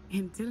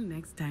 Until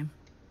next time.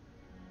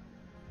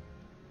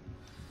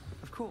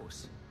 Of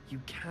course, you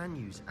can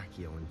use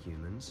Accio on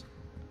humans.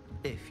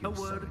 If you're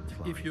A word, so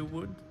inclined. if you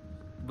would.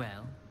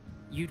 Well,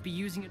 you'd be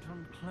using it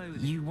on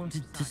clothing. You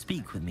wanted to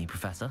speak with me,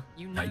 Professor?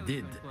 You know I it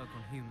did. won't work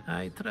on humans.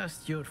 I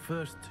trust your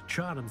first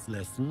charms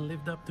lesson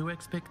lived up to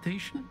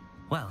expectation?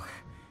 Well,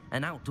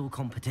 an outdoor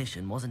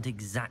competition wasn't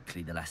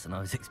exactly the lesson I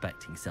was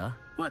expecting, sir.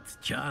 What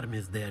charm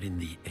is there in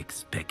the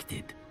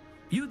expected?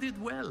 You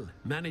did well,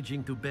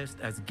 managing to best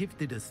as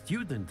gifted a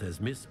student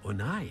as Miss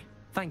Onai.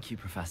 Thank you,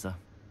 Professor.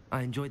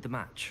 I enjoyed the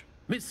match.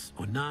 Miss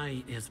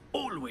Onai is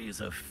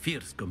always a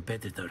fierce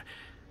competitor,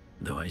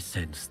 though I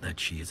sense that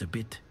she is a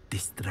bit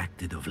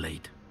distracted of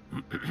late.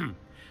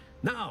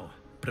 Now,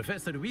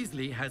 Professor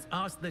Weasley has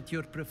asked that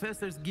your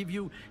professors give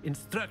you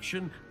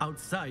instruction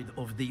outside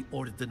of the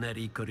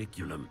ordinary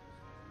curriculum.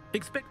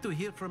 Expect to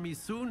hear from me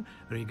soon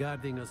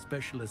regarding a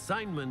special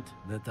assignment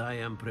that I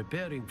am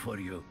preparing for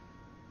you.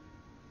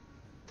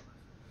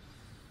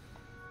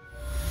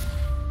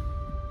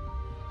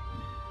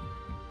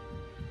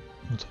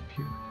 What's up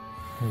here?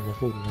 A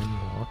level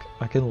 1 lock?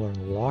 I can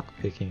learn lock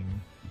picking.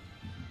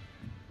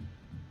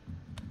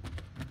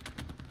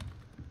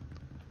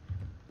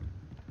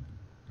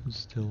 Who's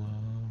still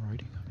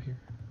writing up here?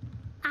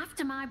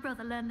 After my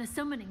brother learned the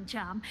summoning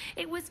charm,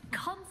 it was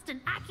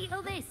constant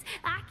Accio this,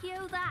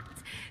 Accio that,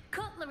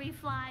 cutlery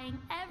flying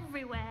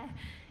everywhere.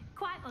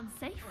 Quite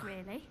unsafe,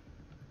 really.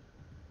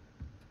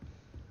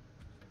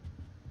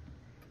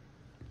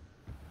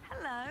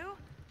 Hello.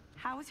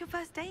 How was your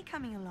first day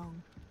coming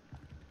along?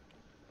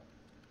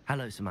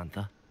 Hello,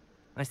 Samantha.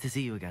 Nice to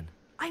see you again.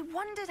 I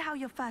wondered how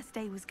your first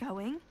day was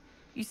going.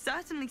 You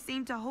certainly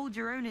seem to hold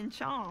your own in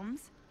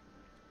charms.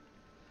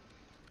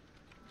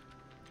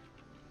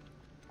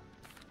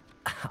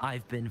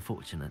 I've been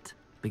fortunate.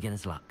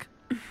 Beginner's luck.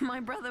 My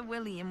brother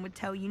William would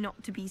tell you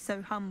not to be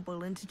so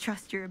humble and to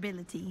trust your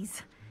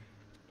abilities.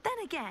 Then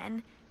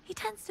again, he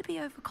tends to be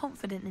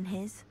overconfident in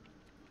his.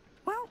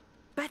 Well,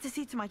 better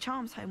see to my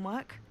charms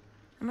homework.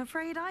 I'm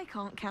afraid I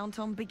can't count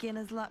on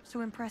beginner's luck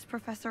to impress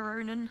Professor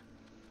Ronan.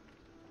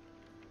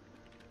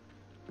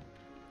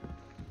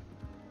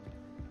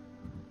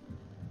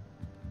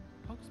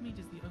 Hogsmeade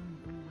is the only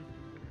ball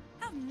with.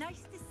 How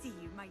nice to see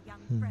you, my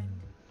young friend.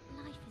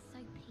 Life is so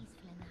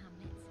peaceful in the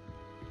hamlets.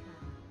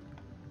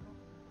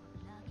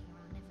 Lurking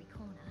around every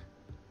corner.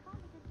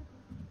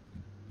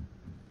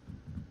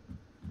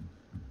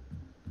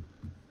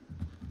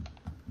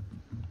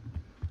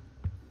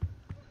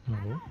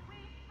 Oh.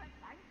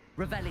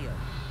 Revelio.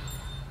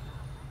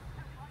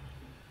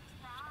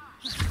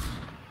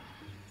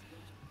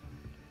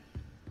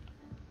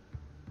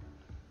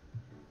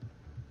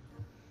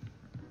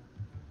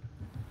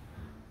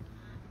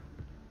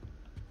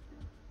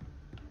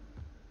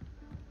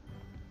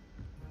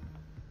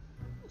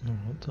 I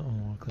want to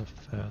unlock the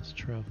fast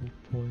travel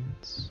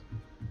points.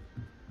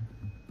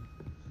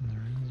 And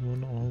there is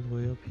one all the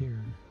way up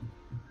here.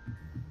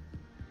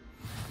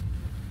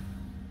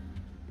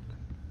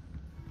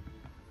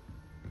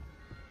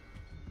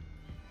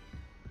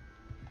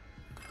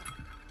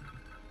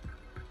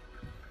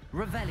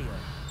 Revelio.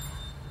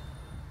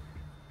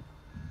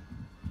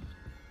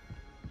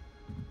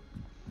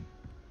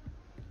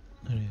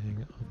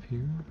 Anything up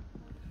here?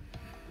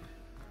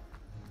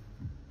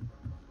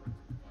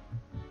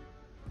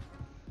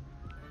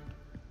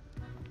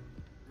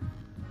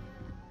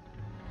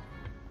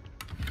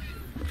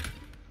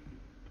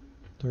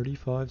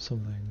 $35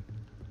 something.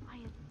 I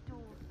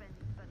adore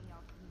spending sunny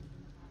afternoons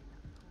in the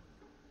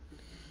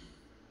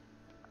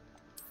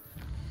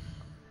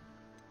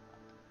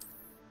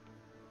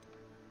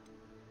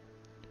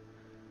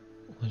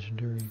park.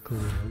 Legendary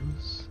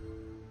gloves.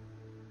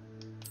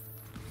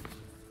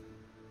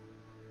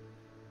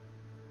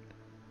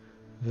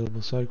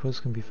 Available side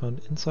quests can be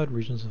found inside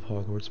regions of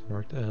Hogwarts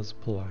marked as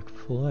Black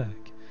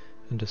Flag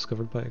and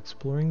discovered by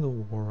exploring the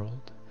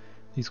world.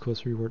 These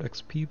quests reward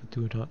XP but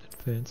do not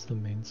advance the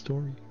main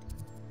story.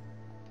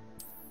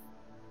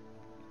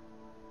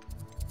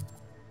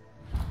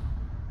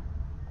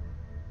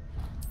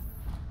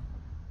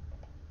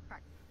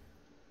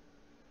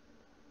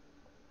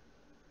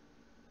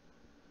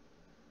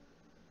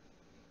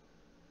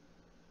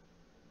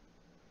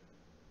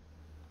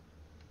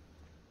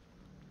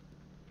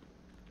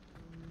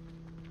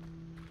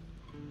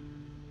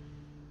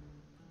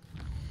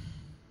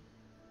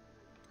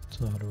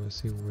 So how do I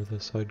see where the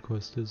side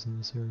quest is in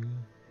this area?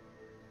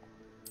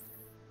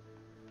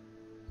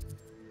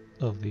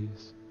 Of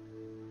these.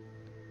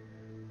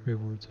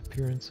 Rewards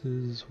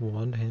appearances,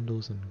 wand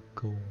handles, and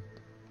gold.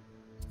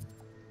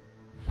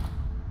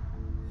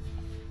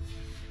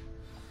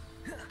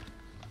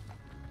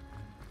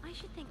 I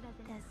should think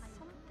there's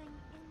something in.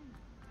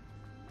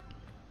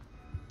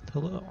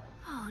 Hello.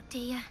 Oh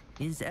dear.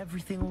 Is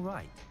everything all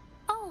right?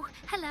 Oh,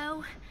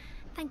 hello.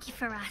 Thank you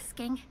for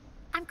asking.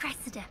 I'm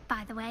Cressida,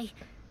 by the way.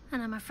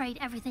 and I'm afraid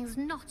everything's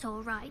not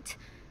all right.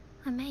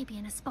 I may be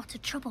in a spot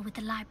of trouble with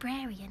the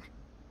librarian.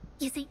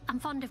 You see, I'm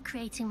fond of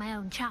creating my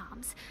own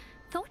charms.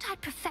 Thought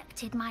I'd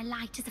perfected my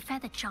light as a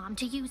feather charm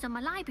to use on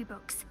my library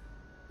books.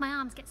 My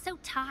arms get so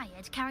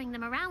tired carrying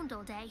them around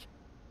all day.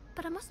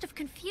 But I must have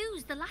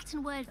confused the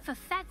Latin word for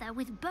feather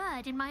with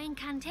bird in my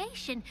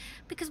incantation,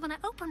 because when I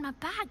opened my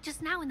bag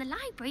just now in the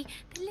library,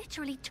 they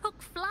literally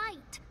took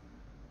flight.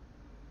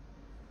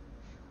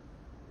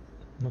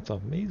 That's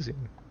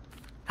amazing.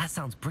 That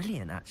sounds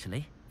brilliant,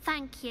 actually.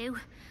 Thank you.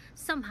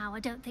 Somehow I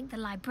don't think the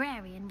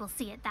librarian will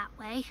see it that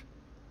way.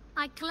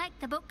 I collect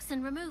the books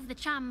and remove the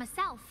charm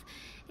myself,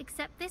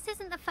 except this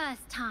isn't the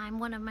first time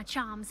one of my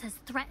charms has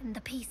threatened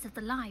the peace of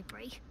the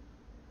library.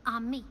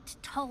 Amit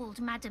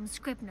told Madame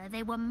Scribner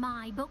they were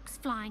my books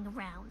flying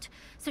around,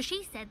 so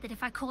she said that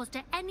if I caused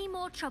her any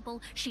more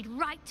trouble, she'd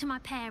write to my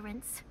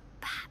parents.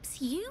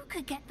 Perhaps you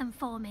could get them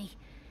for me.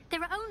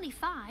 There are only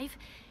 5.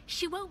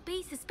 She won't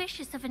be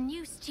suspicious of a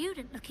new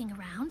student looking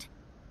around.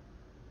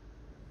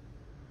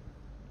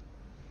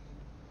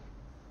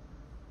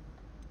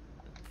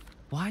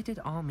 Why did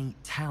Amit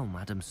tell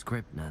Madame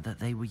Scribner that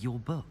they were your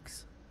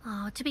books?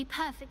 Oh, to be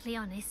perfectly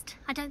honest,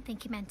 I don't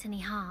think he meant any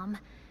harm.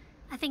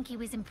 I think he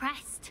was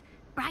impressed,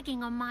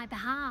 bragging on my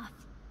behalf.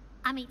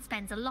 Amit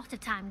spends a lot of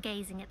time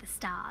gazing at the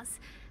stars,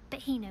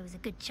 but he knows a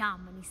good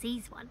charm when he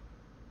sees one.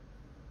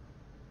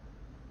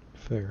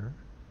 Fair.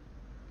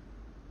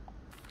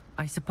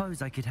 I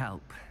suppose I could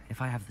help,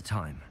 if I have the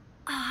time.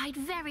 Oh, I'd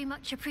very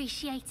much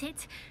appreciate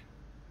it.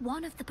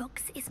 One of the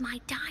books is my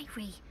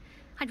diary.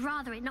 I'd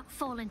rather it not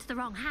fall into the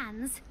wrong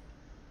hands.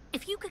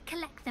 If you could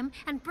collect them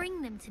and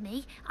bring them to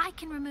me, I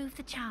can remove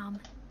the charm.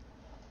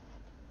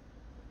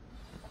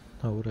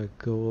 How would I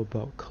go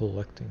about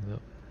collecting them?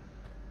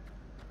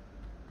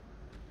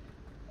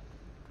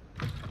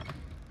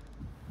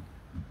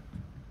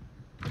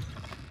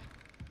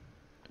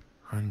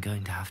 I'm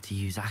going to have to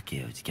use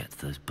Accio to get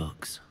to those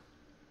books.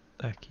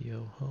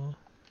 Accio, huh?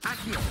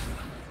 Accio!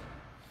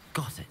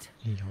 Got it.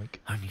 Yoink.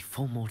 Only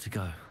 4 more to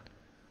go.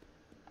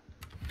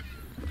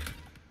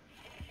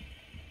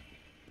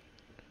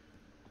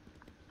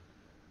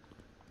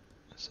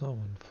 I saw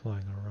one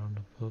flying around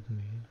above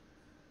me.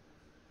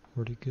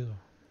 Where'd he go?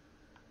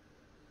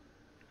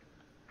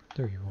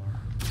 There you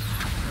are.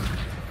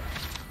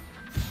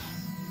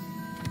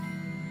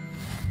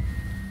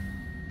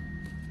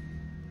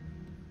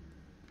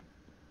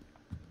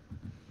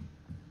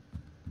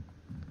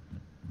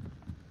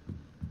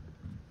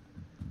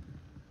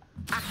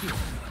 Accio!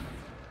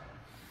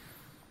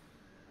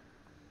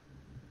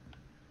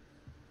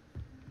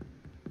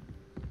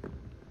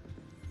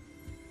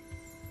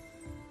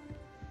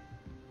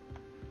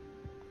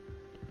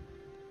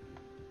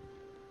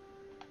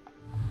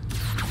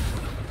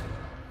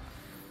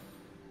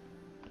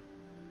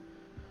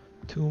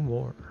 Two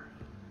more.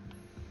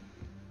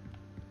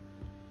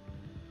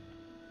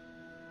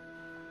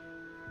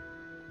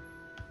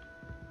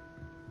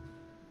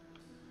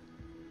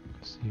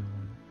 I see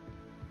one.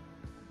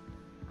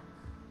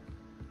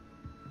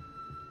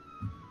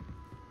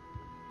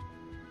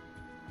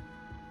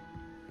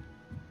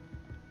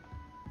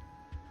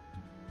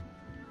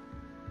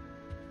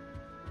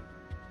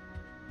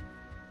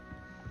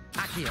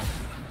 Accio!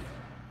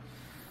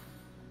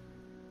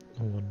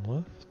 One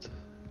left.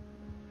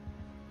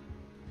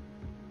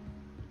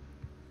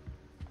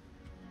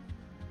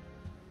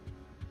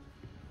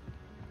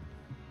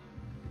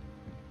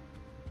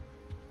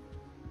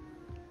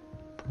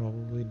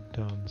 Probably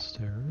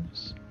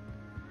downstairs.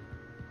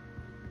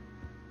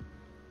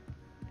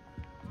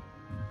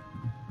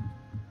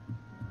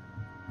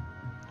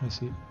 I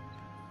see it.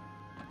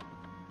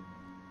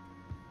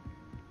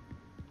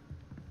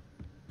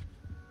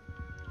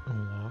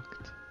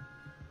 Locked.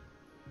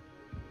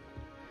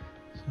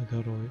 So I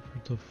gotta wait for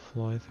it to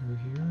fly through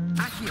here.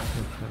 Accio!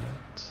 Like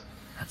that.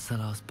 That's the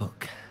last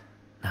book.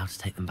 Now to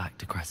take them back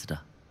to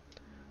Cressida.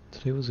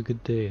 Today was a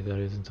good day, that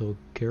is, until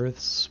Gareth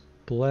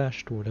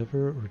splashed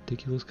whatever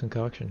ridiculous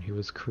concoction he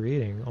was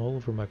creating all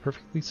over my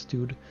perfectly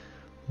stewed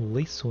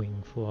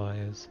lacewing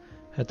flies.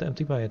 Had to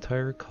empty my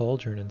entire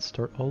cauldron and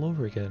start all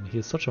over again. He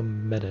is such a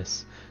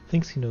menace.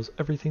 Thinks he knows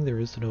everything there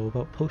is to know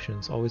about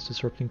potions, always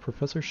disrupting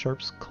Professor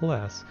Sharp's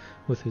class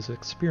with his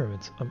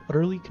experiments. I'm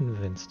utterly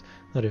convinced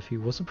that if he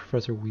wasn't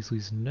Professor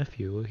Weasley's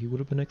nephew, he would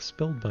have been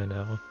expelled by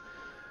now.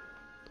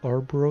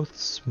 Arbroath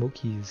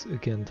Smokies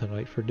again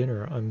tonight for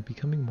dinner. I'm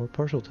becoming more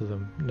partial to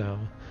them now,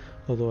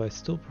 although I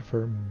still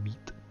prefer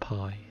meat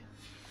pie.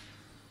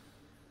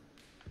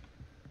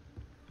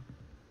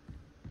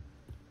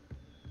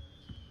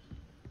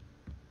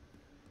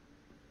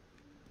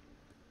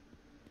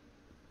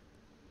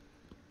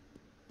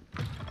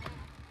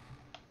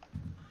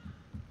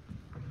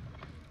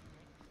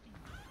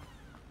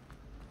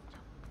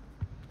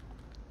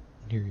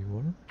 Here you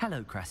are.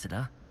 Hello,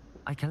 Cressida.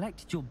 I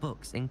collected your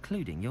books,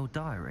 including your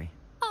diary.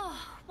 Oh,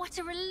 what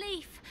a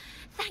relief.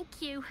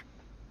 Thank you.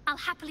 I'll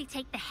happily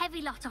take the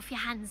heavy lot off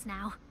your hands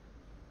now.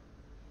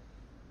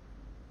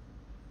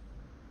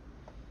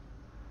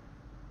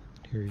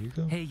 Here you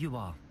go. Here you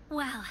are.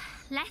 Well,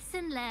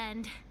 lesson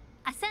learned.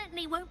 I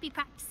certainly won't be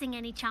practicing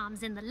any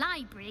charms in the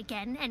library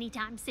again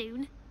anytime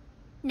soon.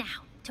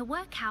 Now, to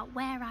work out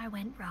where I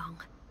went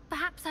wrong.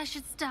 Perhaps I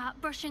should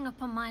start brushing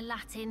up on my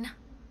Latin.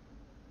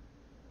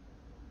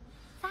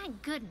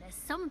 Thank goodness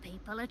some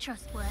people are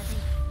trustworthy.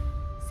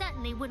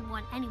 Certainly wouldn't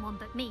want anyone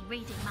but me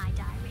reading my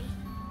diary.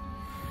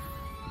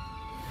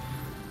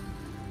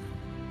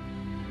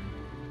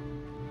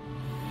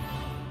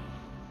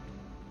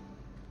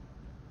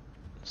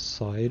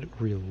 Side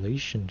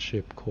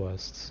relationship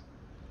quests.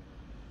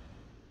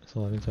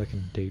 So that means I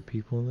can date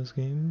people in this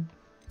game?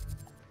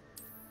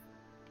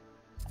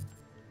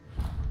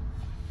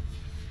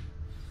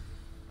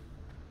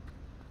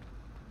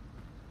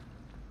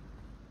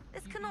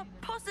 This cannot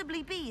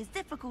possibly be as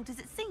difficult as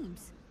it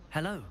seems.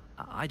 Hello.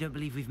 I don't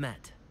believe we've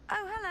met.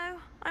 Oh, hello.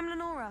 I'm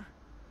Lenora.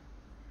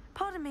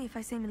 Pardon me if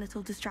I seem a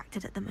little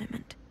distracted at the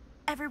moment.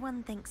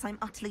 Everyone thinks I'm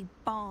utterly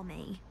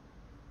balmy.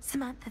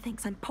 Samantha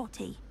thinks I'm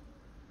potty.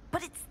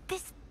 But it's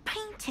this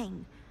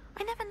painting.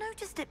 I never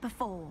noticed it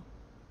before.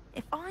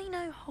 If I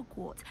know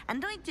Hogwarts,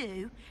 and I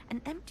do, an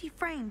empty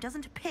frame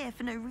doesn't appear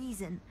for no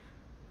reason.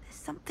 There's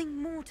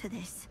something more to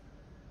this.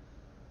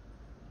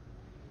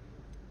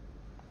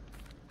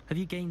 Have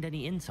you gained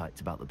any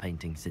insights about the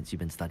painting since you've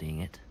been studying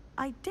it?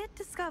 I did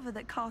discover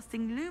that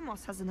casting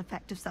Lumos has an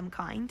effect of some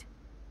kind.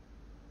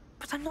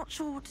 But I'm not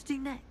sure what to do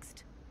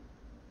next.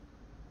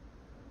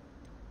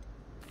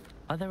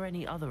 Are there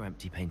any other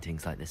empty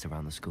paintings like this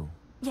around the school?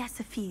 Yes,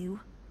 a few.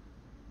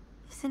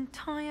 This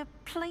entire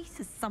place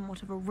is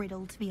somewhat of a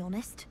riddle, to be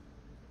honest.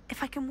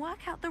 If I can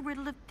work out the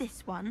riddle of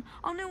this one,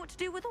 I'll know what to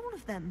do with all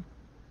of them.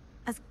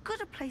 As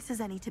good a place as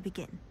any to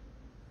begin.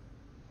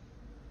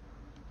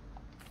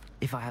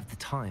 If I have the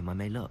time, I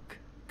may look.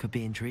 Could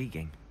be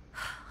intriguing.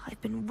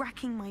 I've been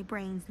racking my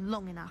brains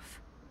long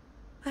enough.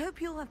 I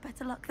hope you'll have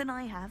better luck than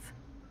I have.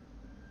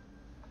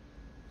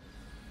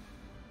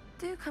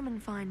 Do come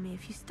and find me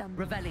if you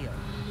stumble. Revelio.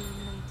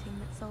 Illuminating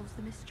that solves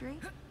the mystery.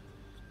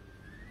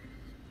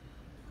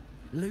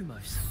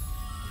 Lumos.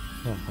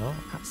 Uh-huh.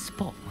 That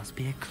spot must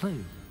be a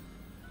clue.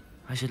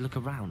 I should look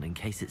around in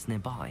case it's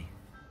nearby.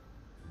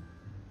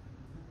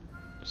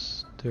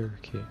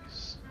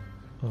 Staircase.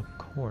 A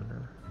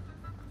corner.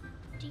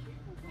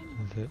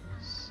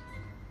 This.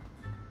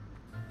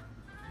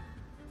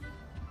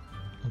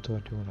 What do I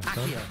do when I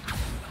find it?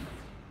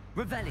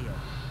 Revelio.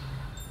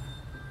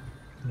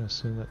 I'm gonna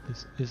assume that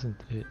this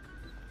isn't it.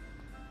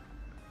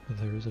 But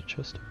there is a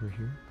chest over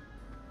here.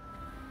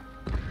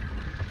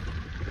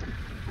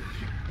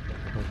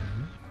 Pardon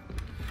me.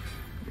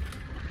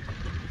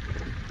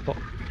 Oh.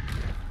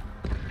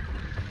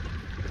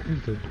 We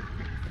good.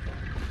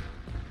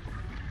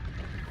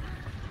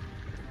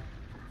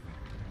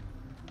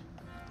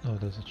 Oh,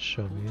 does it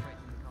show me?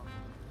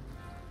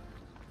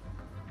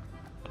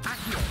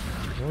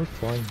 More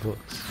flying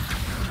books.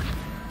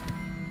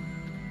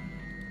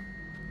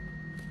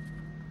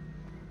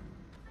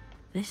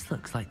 This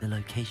looks like the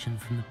location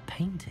from the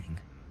painting.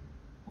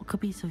 What could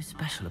be so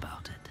special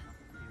about it?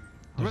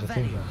 There's a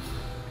thing there.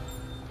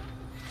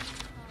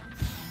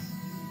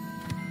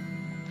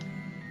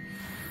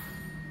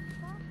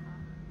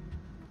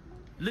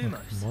 Lumos.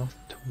 Like moth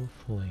to a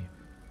flame.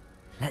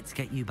 Let's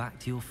get you back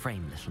to your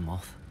frame, little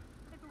moth.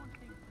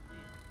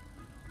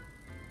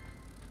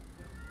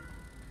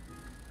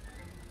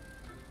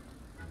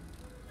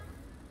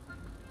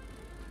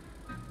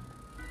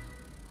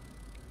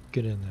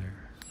 Get in there.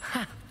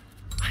 Ha!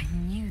 I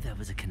knew there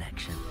was a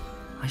connection.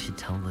 I should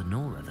tell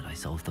Lenora that I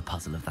solved the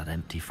puzzle of that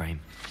empty frame.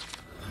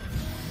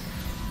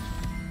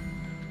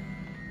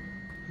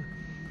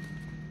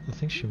 I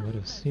think she might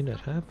have seen it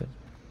happen.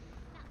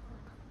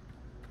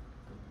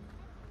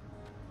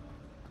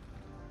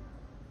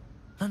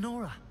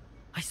 Lenora,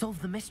 I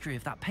solved the mystery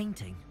of that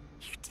painting.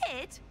 You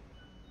did?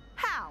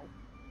 How?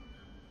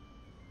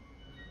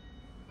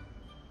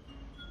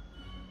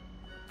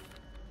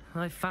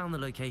 I found the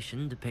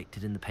location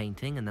depicted in the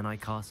painting, and then I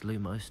cast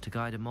Lumos to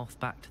guide a moth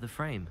back to the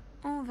frame.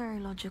 All very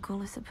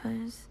logical, I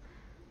suppose.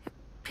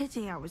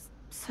 Pity I was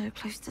so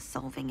close to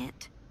solving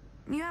it.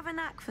 You have a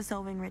knack for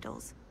solving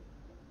riddles.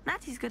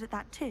 Natty's good at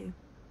that too.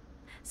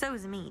 So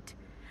is Amit,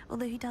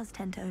 although he does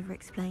tend to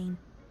over-explain.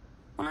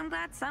 Well, I'm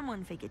glad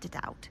someone figured it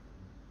out.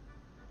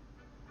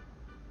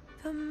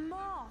 The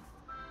moth!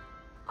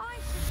 I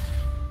should...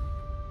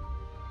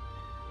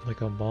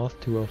 Like a moth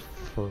to a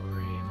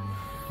frame.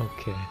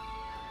 Okay.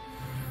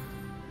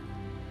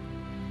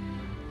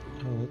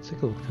 Let's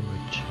take a look at my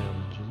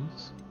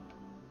challenges.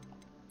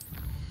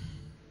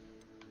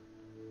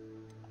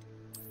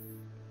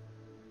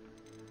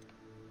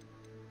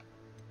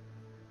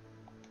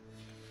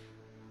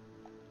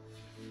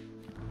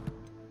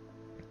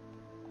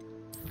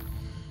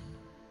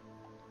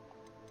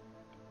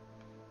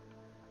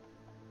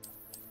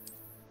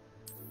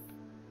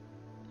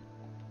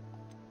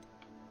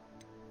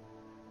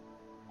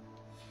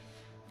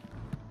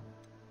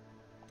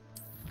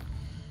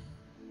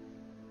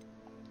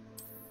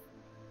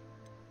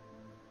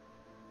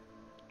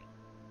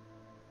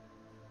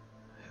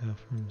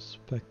 From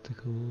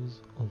spectacles,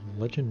 a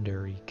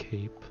legendary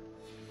cape.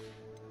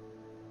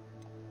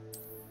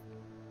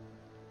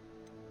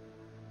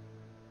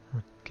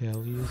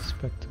 Gallia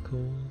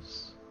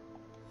spectacles.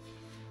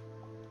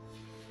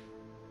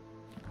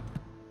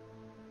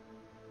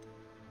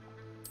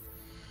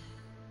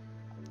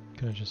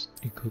 Can I just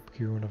equip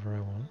gear whenever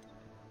I want?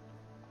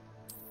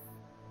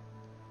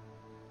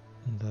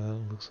 And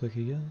that looks like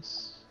a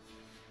yes.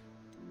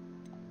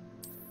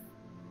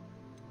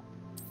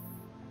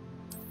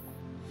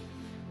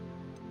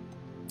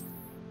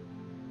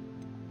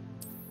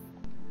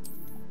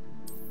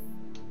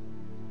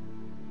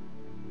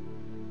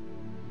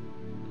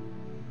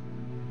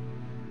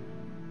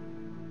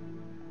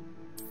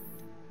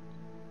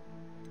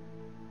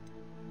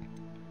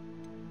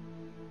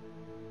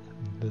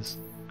 This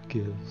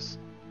gives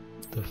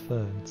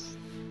defense,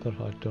 but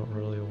I don't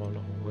really want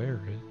to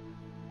wear it.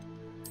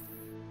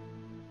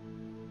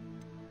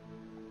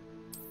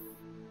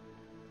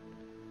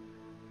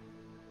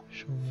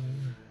 Sure.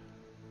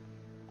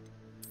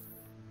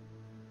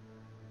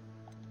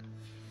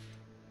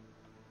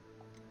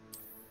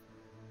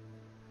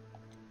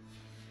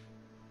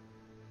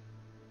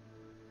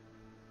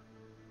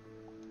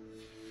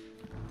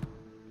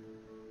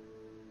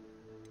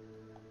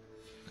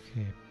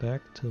 Okay,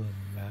 back to the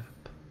map.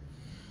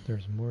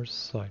 There's more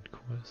side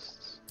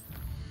quests.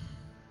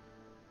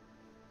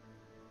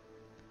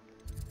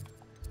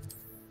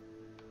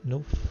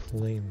 No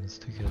flames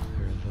to get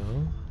there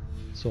though,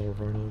 so I'll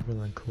run over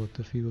and then collect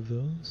a few of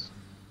those.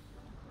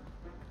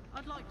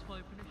 I'd like to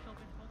open a shop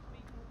in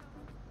Hogsmeade.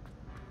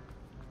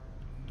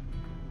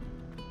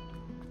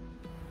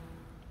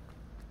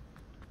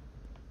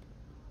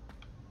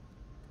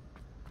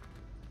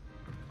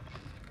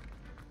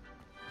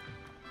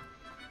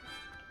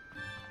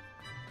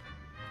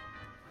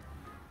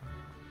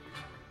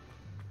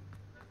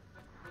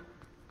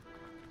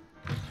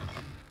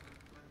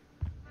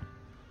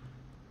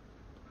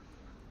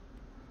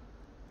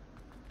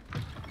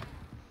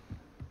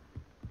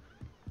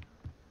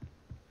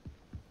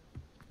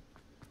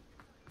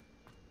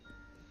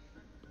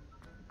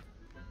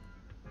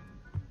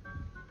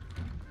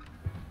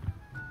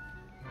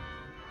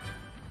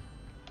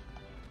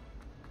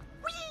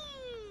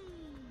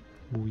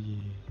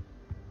 Wee.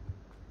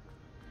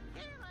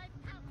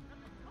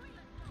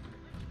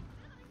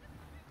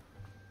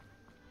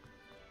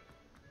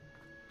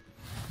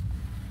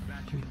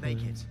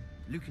 Make it.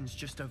 Lucan's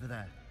just over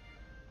there.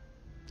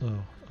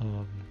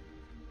 Oh,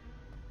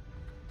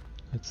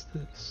 it's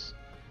this.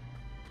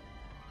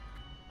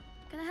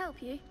 Can I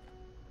help you?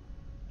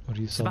 What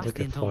do you sound like a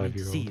Sebastian told me to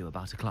 5-year-old? see you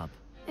about a club.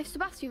 If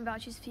Sebastian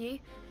vouches for you,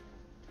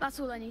 that's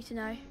all I need to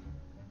know.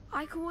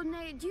 I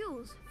coordinate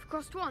duels for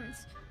crossed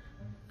ones.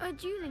 A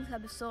dueling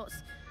club of sorts.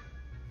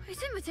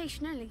 It's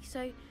invitation only,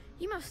 so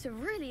you must have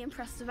really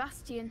impressed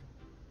Sebastian.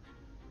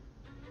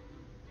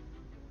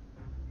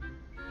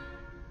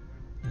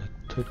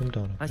 Took him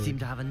down a I bit. seem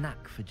to have a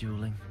knack for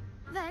dueling.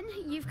 Then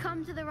you've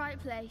come to the right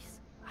place.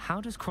 How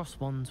does cross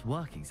wands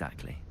work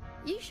exactly?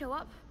 You show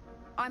up,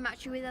 I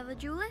match you with other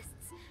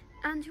duelists,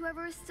 and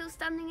whoever is still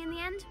standing in the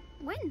end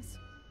wins.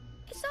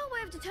 It's our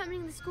way of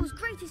determining the school's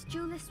greatest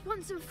duelist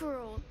once and for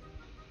all.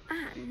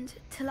 And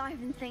to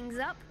liven things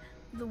up,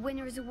 the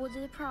winner is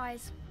awarded a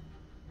prize.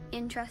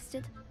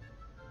 Interested?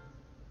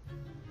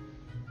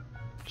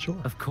 Sure.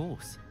 Of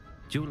course.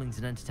 Dueling's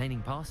an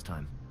entertaining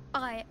pastime.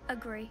 I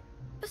agree.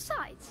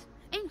 Besides,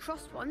 in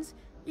crossed ones,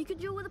 you could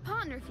duel with a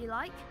partner if you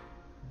like.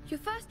 Your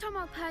first time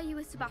I'll pair you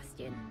with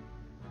Sebastian.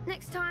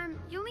 Next time,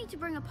 you'll need to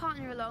bring a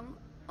partner along,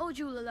 or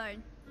duel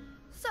alone.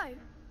 So,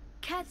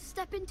 care to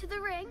step into the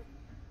ring?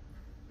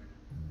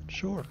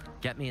 Sure.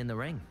 Get me in the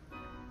ring.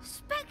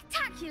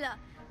 Spectacular!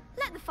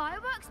 Let the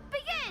fireworks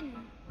begin!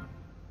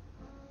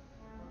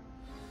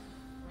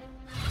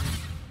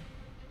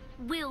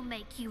 We'll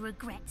make you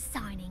regret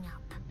signing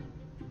up.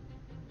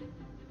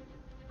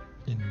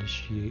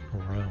 Initiate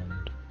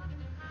round.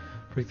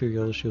 Break through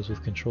yellow shields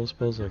with control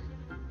spells like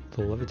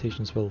the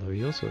levitation spell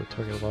Levioso.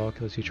 Target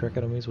lock lets you track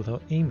enemies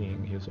without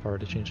aiming. Use R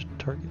to change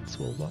targets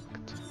while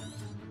locked.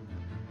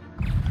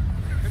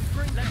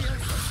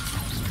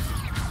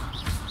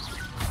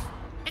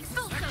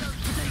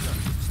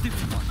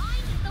 Stupid one.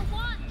 I'm the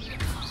one.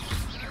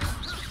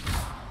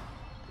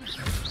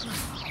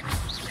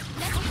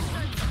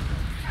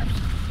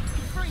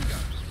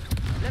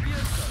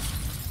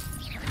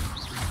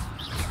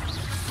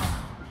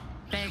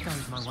 There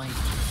goes my way.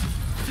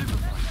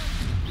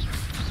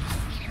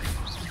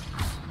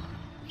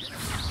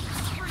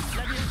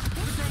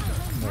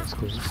 That's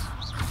cool.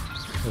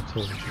 I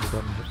totally should have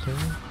gotten hit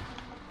there.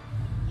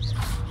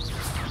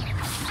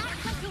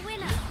 Act like a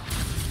winner.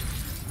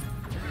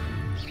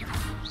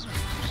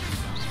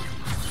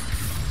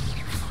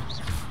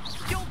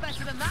 You're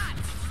better than that!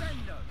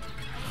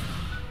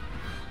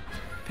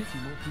 Pity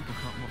more people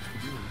can't watch the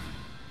duels.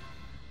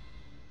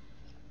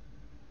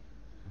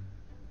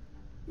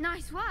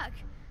 Nice work.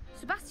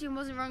 Sebastian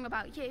wasn't wrong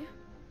about you.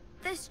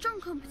 There's strong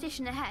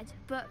competition ahead,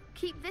 but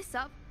keep this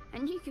up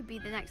and you could be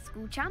the next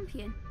school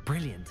champion.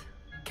 Brilliant.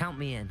 Count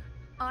me in.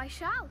 I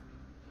shall.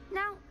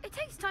 Now, it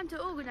takes time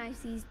to organise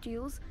these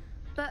duels,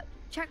 but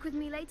check with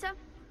me later.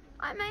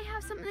 I may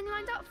have something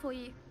lined up for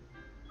you.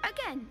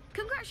 Again,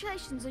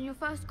 congratulations on your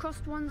first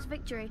Crossed Wands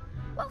victory.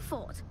 Well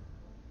fought.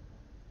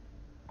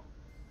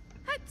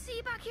 Hope to see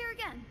you back here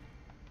again.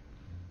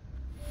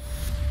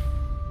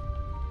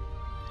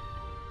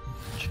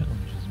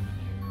 Challenges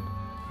menu.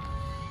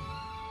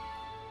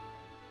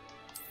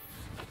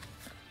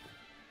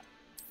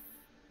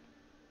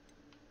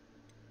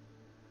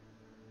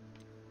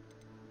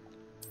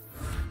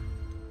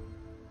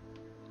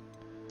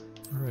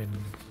 Alright.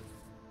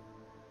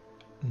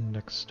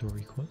 Next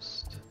story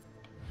quest.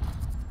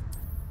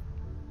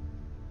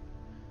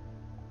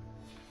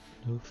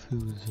 No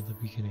foods at the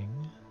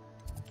beginning.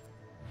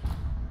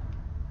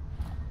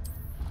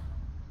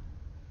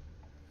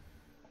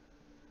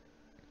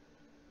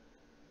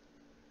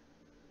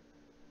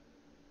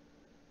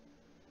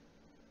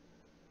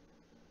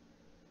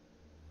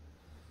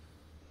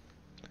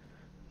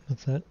 But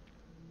that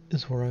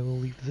is where I will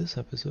leave this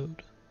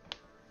episode.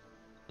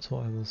 So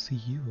I will see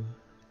you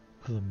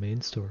for the main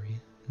story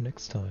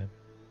next time.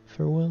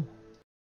 Farewell.